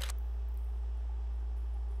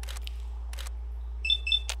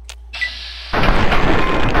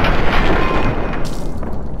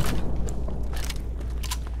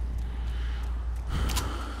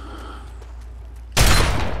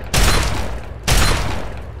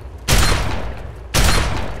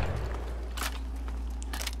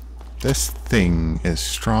 This thing is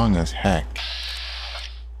strong as heck.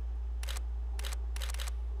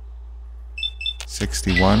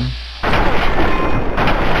 61.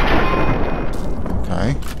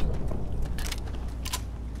 Okay.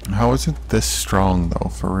 How is it this strong though,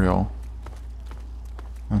 for real?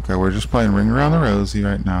 Okay, we're just playing Ring Around the Rosie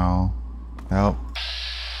right now. Help.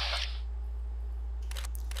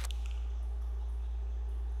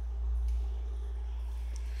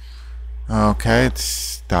 Okay, it's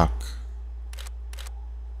stuck.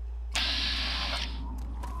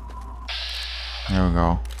 There we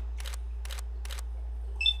go.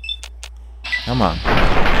 Come on.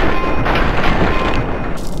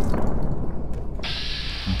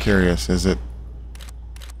 I'm curious, is it...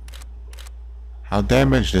 How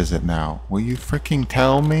damaged is it now? Will you freaking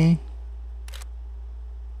tell me?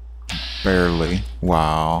 Barely.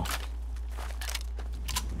 Wow.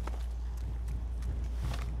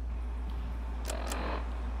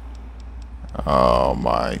 Oh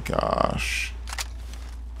my gosh.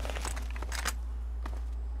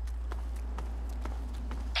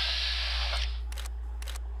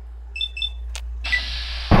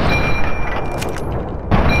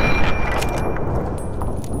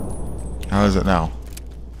 How is it now?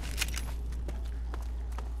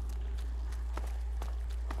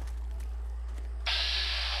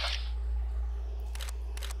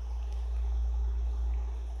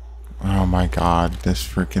 Oh my god, this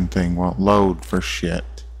freaking thing won't load for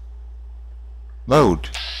shit. Load.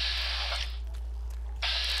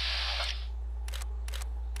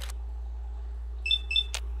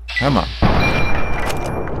 Come on.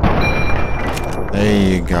 There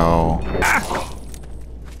you go.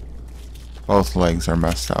 Both legs are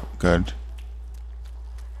messed up. Good.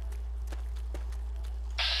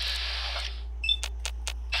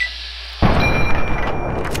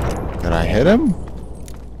 Did I hit him?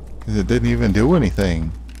 Because it didn't even do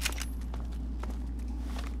anything.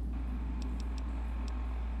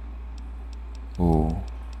 Ooh.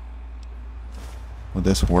 Will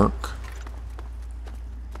this work?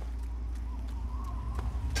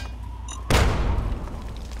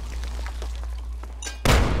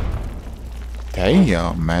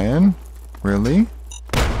 Damn, man. Really?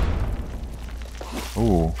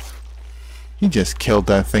 Ooh. He just killed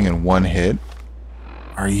that thing in one hit.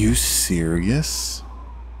 Are you serious?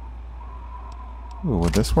 Ooh,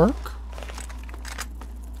 would this work?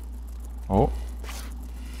 Oh.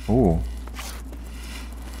 Ooh.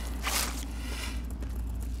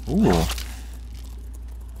 Ooh.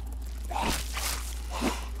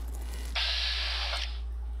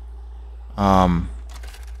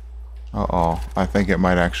 Uh-oh. I think it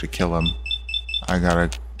might actually kill him. I gotta...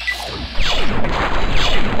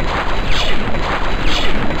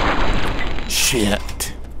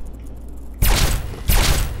 Shit.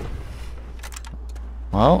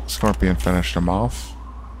 Well, Scorpion finished him off.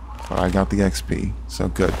 But I got the XP, so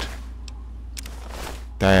good.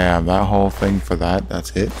 Damn, that whole thing for that,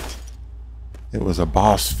 that's it. It was a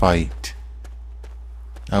boss fight.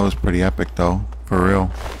 That was pretty epic though, for real.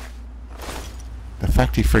 The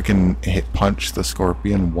fact he freaking punched the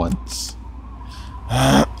Scorpion once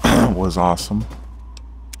was awesome.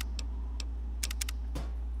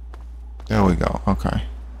 There we go, okay.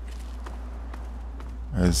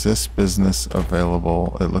 Is this business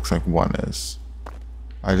available? It looks like one is.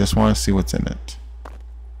 I just want to see what's in it.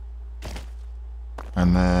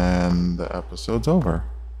 And then the episode's over.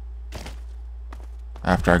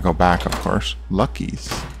 After I go back, of course.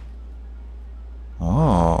 Luckies.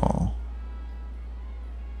 Oh.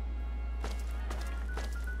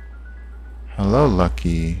 Hello,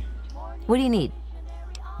 Lucky. What do you need?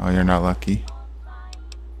 Oh, you're not Lucky?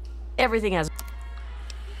 Everything has...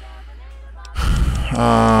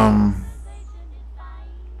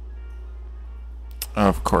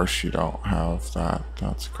 Of course you don't have that.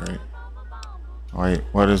 That's great. Wait,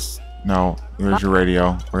 what is... No, where's your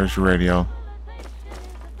radio? Where's your radio?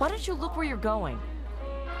 Why don't you look where you're going?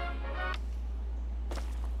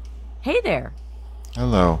 Hey there.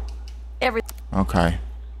 Hello. Okay.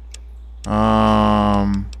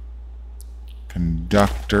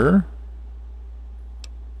 Conductor.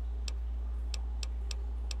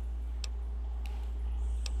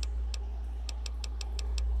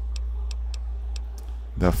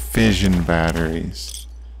 The fission batteries.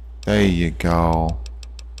 There you go.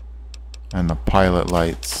 And the pilot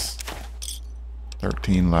lights.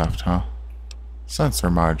 13 left, huh?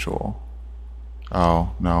 Sensor module.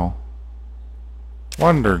 Oh, no.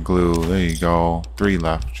 Wonder glue. There you go. 3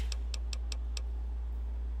 left.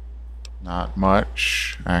 Not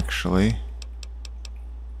much, actually.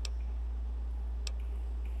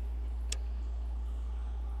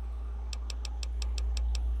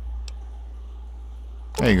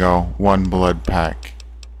 There you go. 1 blood pack.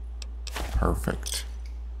 Perfect.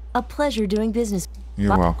 A pleasure doing business.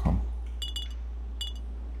 You're welcome.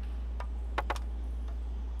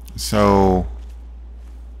 So...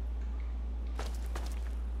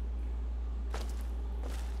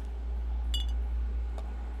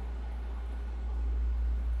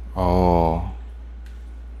 Oh.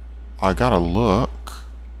 I gotta look.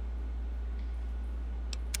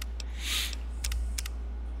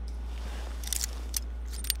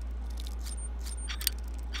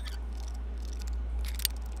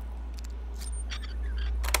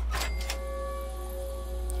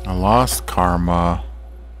 I lost karma.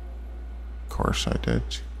 Of course I did.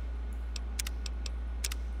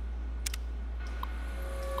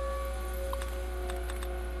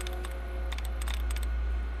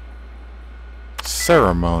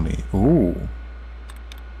 Ceremony. Ooh.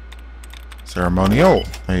 Ceremonial.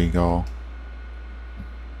 There you go.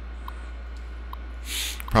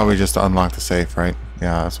 Probably just to unlock the safe, right?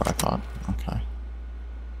 Yeah, that's what I thought. Okay.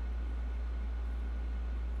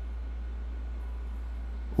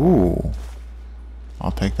 Ooh.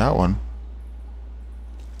 I'll take that one.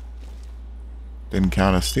 Didn't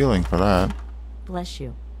count as stealing for that. Bless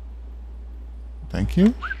you. Thank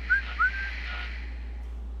you.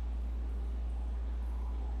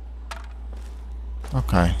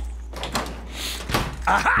 Okay.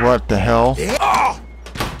 What the hell?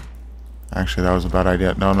 Actually, that was a bad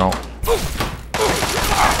idea. No, no.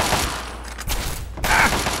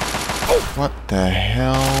 What the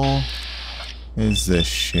hell is this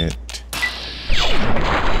shit?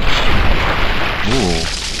 Ooh.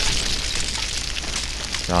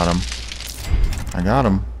 Got him. I got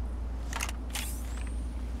him.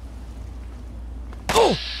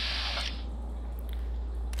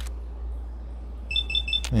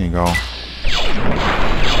 There you go.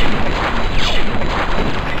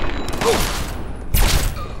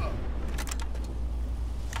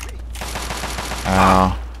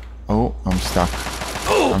 Ow. Oh, I'm stuck.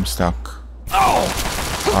 I'm stuck.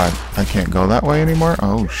 I can't go that way anymore?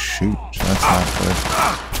 Oh, shoot. That's not good.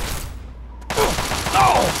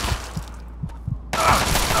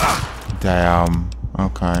 Damn.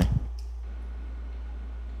 Okay.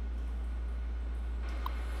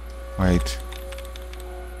 Wait.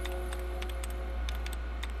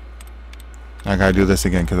 I gotta do this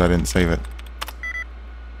again because I didn't save it.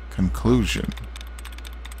 Conclusion.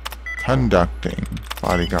 Conducting.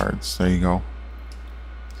 Bodyguards. There you go.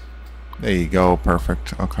 There you go.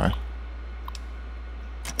 Perfect. Okay.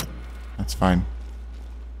 That's fine.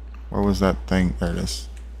 Where was that thing? There it is.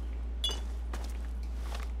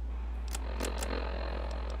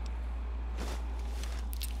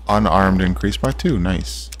 Unarmed increased by 2.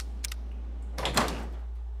 Nice.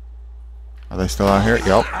 Are they still out here?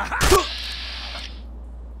 Yep.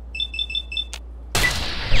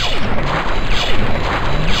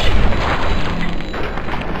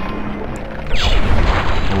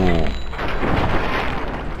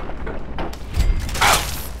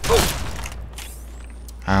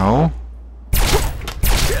 Ow.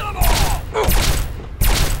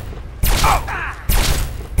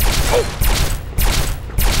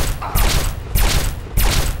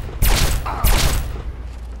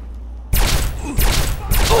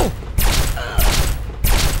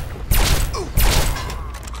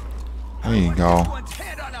 There you go.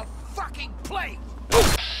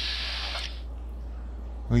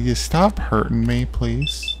 Will you stop hurting me,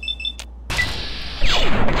 please?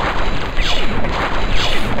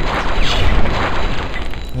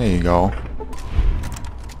 There you go.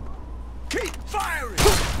 Keep firing.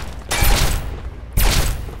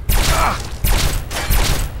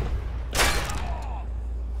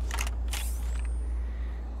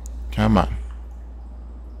 Come on.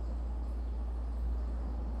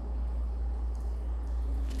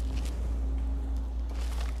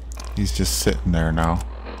 He's just sitting there now.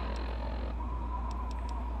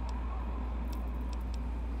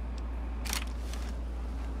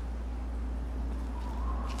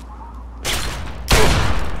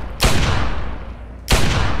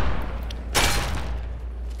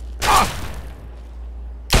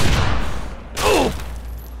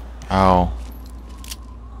 Ow.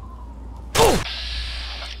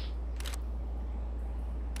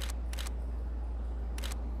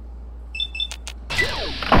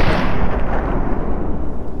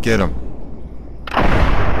 Get him.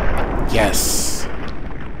 Yes.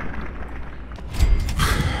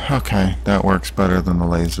 Okay, that works better than the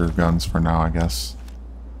laser guns for now, I guess.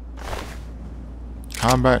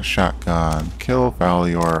 Combat shotgun. Kill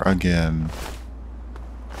Fallior again.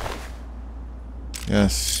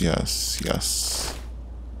 Yes, yes, yes.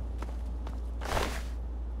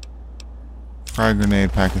 Frag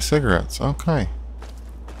grenade, pack of cigarettes. Okay.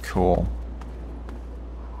 Cool.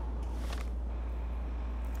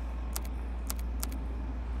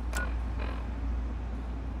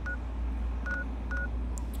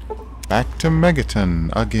 Back to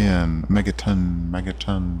Megaton again.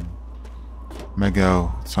 Megaton.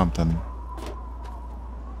 Mego something.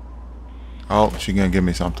 Oh, she gonna give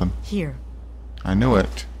me something. Here. I knew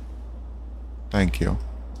it. Thank you.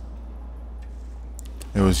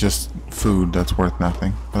 It was just food that's worth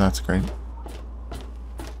nothing, but that's great.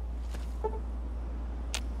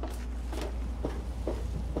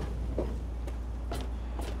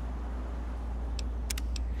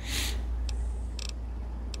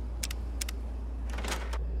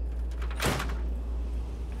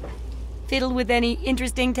 Fiddled with any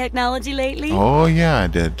interesting technology lately? Oh yeah, I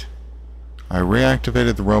did. I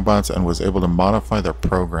reactivated the robots and was able to modify their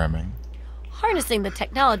programming. Harnessing the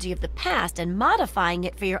technology of the past and modifying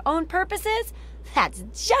it for your own purposes? That's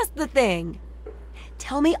just the thing.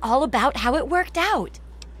 Tell me all about how it worked out.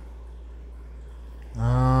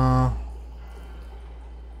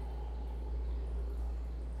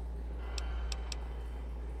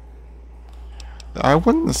 I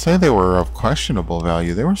wouldn't say they were of questionable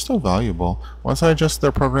value. They were still valuable. Once I adjusted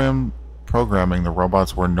their programming, the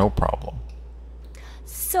robots were no problem.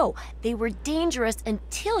 So, they were dangerous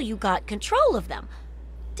until you got control of them.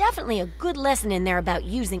 Definitely a good lesson in there about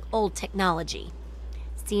using old technology.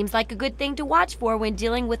 Seems like a good thing to watch for when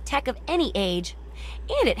dealing with tech of any age.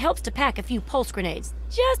 And it helps to pack a few pulse grenades,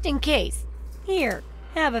 just in case. Here,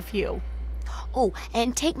 have a few. Oh,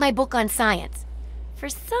 and take my book on science. For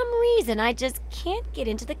some reason, I just can't get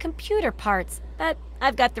into the computer parts, but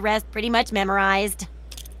I've got the rest pretty much memorized.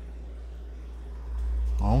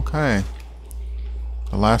 Okay.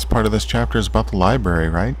 The last part of this chapter is about the library,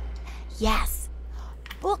 right? Yes.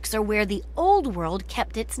 Books are where the old world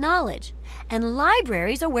kept its knowledge, and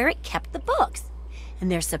libraries are where it kept the books.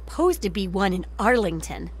 And there's supposed to be one in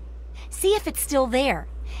Arlington. See if it's still there,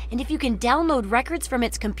 and if you can download records from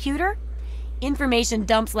its computer. Information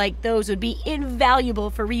dumps like those would be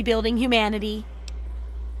invaluable for rebuilding humanity.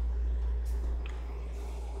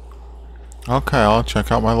 Okay, I'll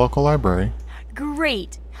check out my local library.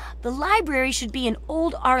 Great. The library should be in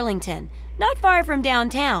Old Arlington, not far from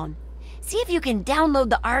downtown. See if you can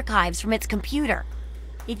download the archives from its computer.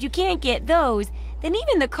 If you can't get those, then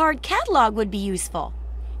even the card catalog would be useful.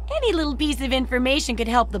 Any little piece of information could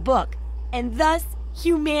help the book, and thus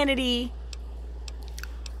humanity.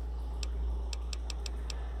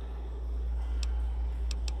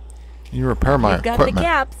 Can you repair my You've got equipment? the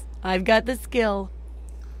caps. I've got the skill.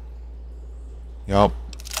 Yup.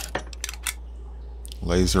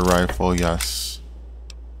 Laser rifle, yes.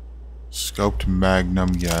 Scoped magnum,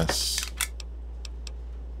 yes.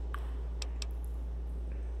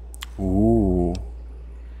 Ooh.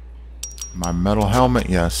 My metal helmet,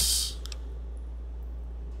 yes.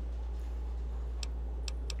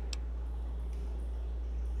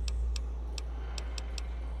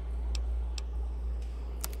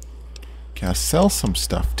 Can I sell some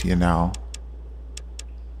stuff to you now?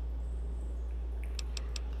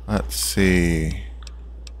 Let's see.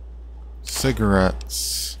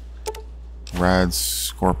 Cigarettes. Rad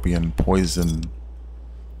scorpion poison.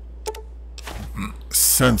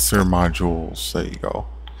 Sensor modules. There you go.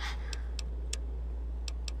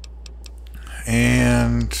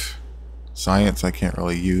 And science I can't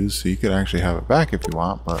really use, so you could actually have it back if you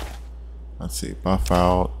want, but let's see. Buff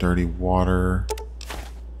out, dirty water.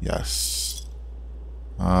 Yes.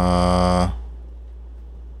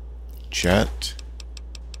 Jet.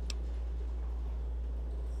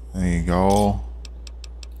 There you go.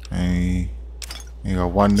 There you go.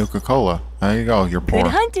 One Nuka-Cola. There you go. You're poor.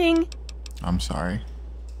 Good hunting. I'm sorry.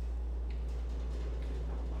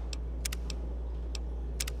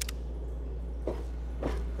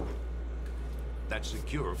 That's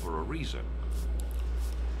secure for a reason.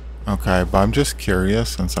 Okay, but I'm just curious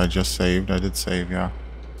since I just saved. I did save, yeah.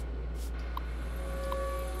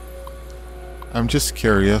 I'm just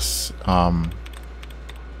curious,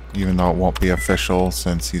 even though it won't be official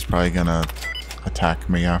since he's probably gonna attack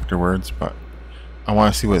me afterwards, but I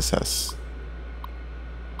want to see what it says.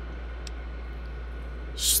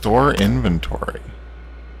 Store inventory.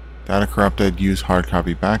 Data corrupted, use hard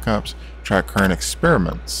copy backups, track current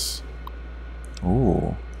experiments.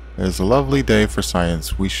 Ooh. It is a lovely day for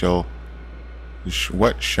science. We shall...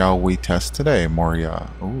 what shall we test today, Moria?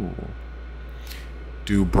 Ooh.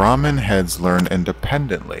 Do Brahmin heads learn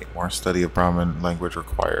independently? More study of Brahmin language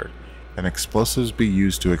required. Can explosives be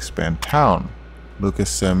used to expand town? Lucas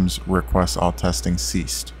Sims requests all testing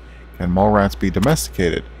ceased. Can mole rats be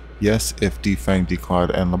domesticated? Yes, if defanged, declawed,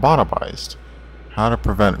 and lobotomized. How to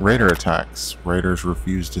prevent raider attacks? Raiders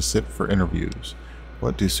refuse to sit for interviews.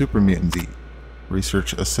 What do super mutants eat?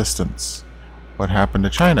 Research assistance. What happened to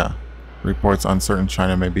China? Reports uncertain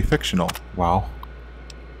China may be fictional. Wow.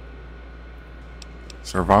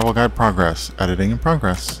 Survival guide progress. Editing in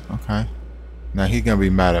progress. Okay. Now he's gonna be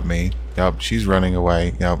mad at me. Yup, she's running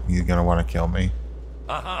away. Yup, he's gonna want to kill me.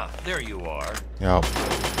 There you are. Yup.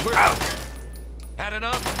 We're out. Had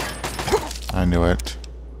enough? I knew it.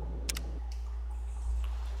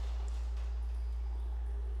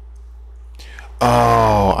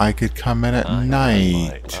 Oh, I could come in at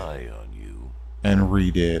night Eye on you. and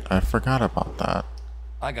read it. I forgot about that.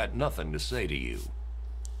 I got nothing to say to you.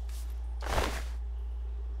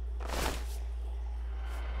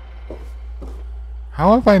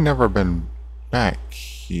 How have I never been back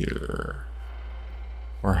here?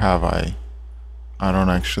 Or have I? I don't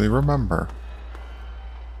actually remember.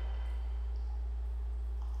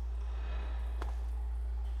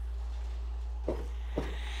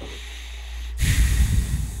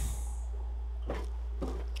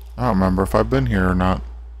 I don't remember if I've been here or not.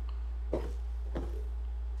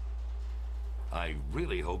 I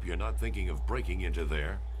really hope you're not thinking of breaking into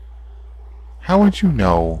there. How would you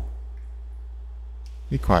know?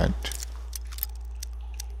 Be quiet.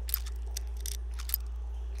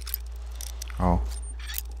 Oh.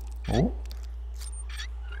 Oh.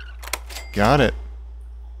 Got it.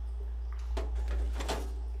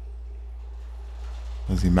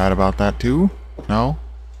 Is he mad about that too? No?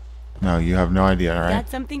 No, you have no idea, right? Got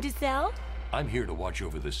something to sell? I'm here to watch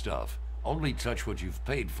over the stuff. Only touch what you've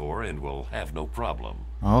paid for and we'll have no problem.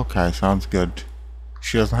 Okay, sounds good.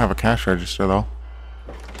 She doesn't have a cash register though.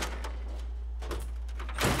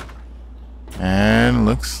 And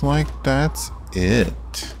looks like that's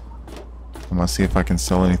it. I'm gonna see if I can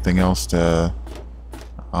sell anything else to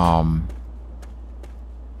the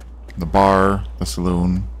bar, the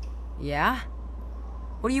saloon. Yeah?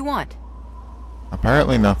 What do you want?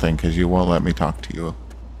 Apparently nothing, because you won't let me talk to you.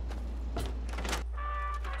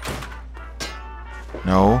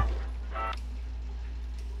 No?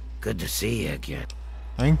 Good to see you again.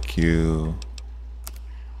 Thank you.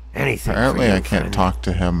 Anything Apparently for you, I can't friend? talk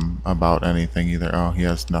to him about anything either. Oh, he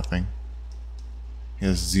has nothing. He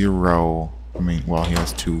has 0. I mean, well, he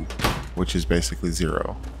has 2, which is basically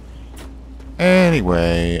 0.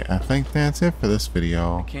 Anyway, I think that's it for this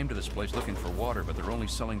video. I came to this place looking for water, but they're only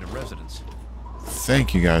selling to residents.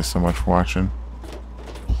 Thank you guys so much for watching.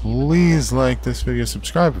 Please like this video,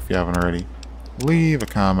 subscribe if you haven't already. Leave a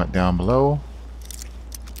comment down below.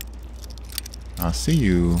 I'll see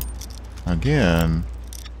you again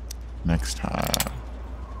next time.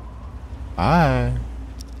 Bye.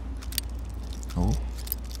 Oh.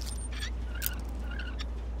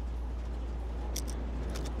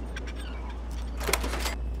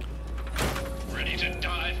 Ready to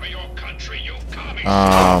die for your country, you commie?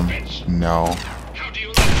 No. How do you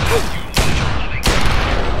like that,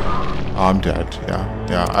 you I'm dead.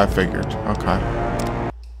 Yeah, I figured. Okay.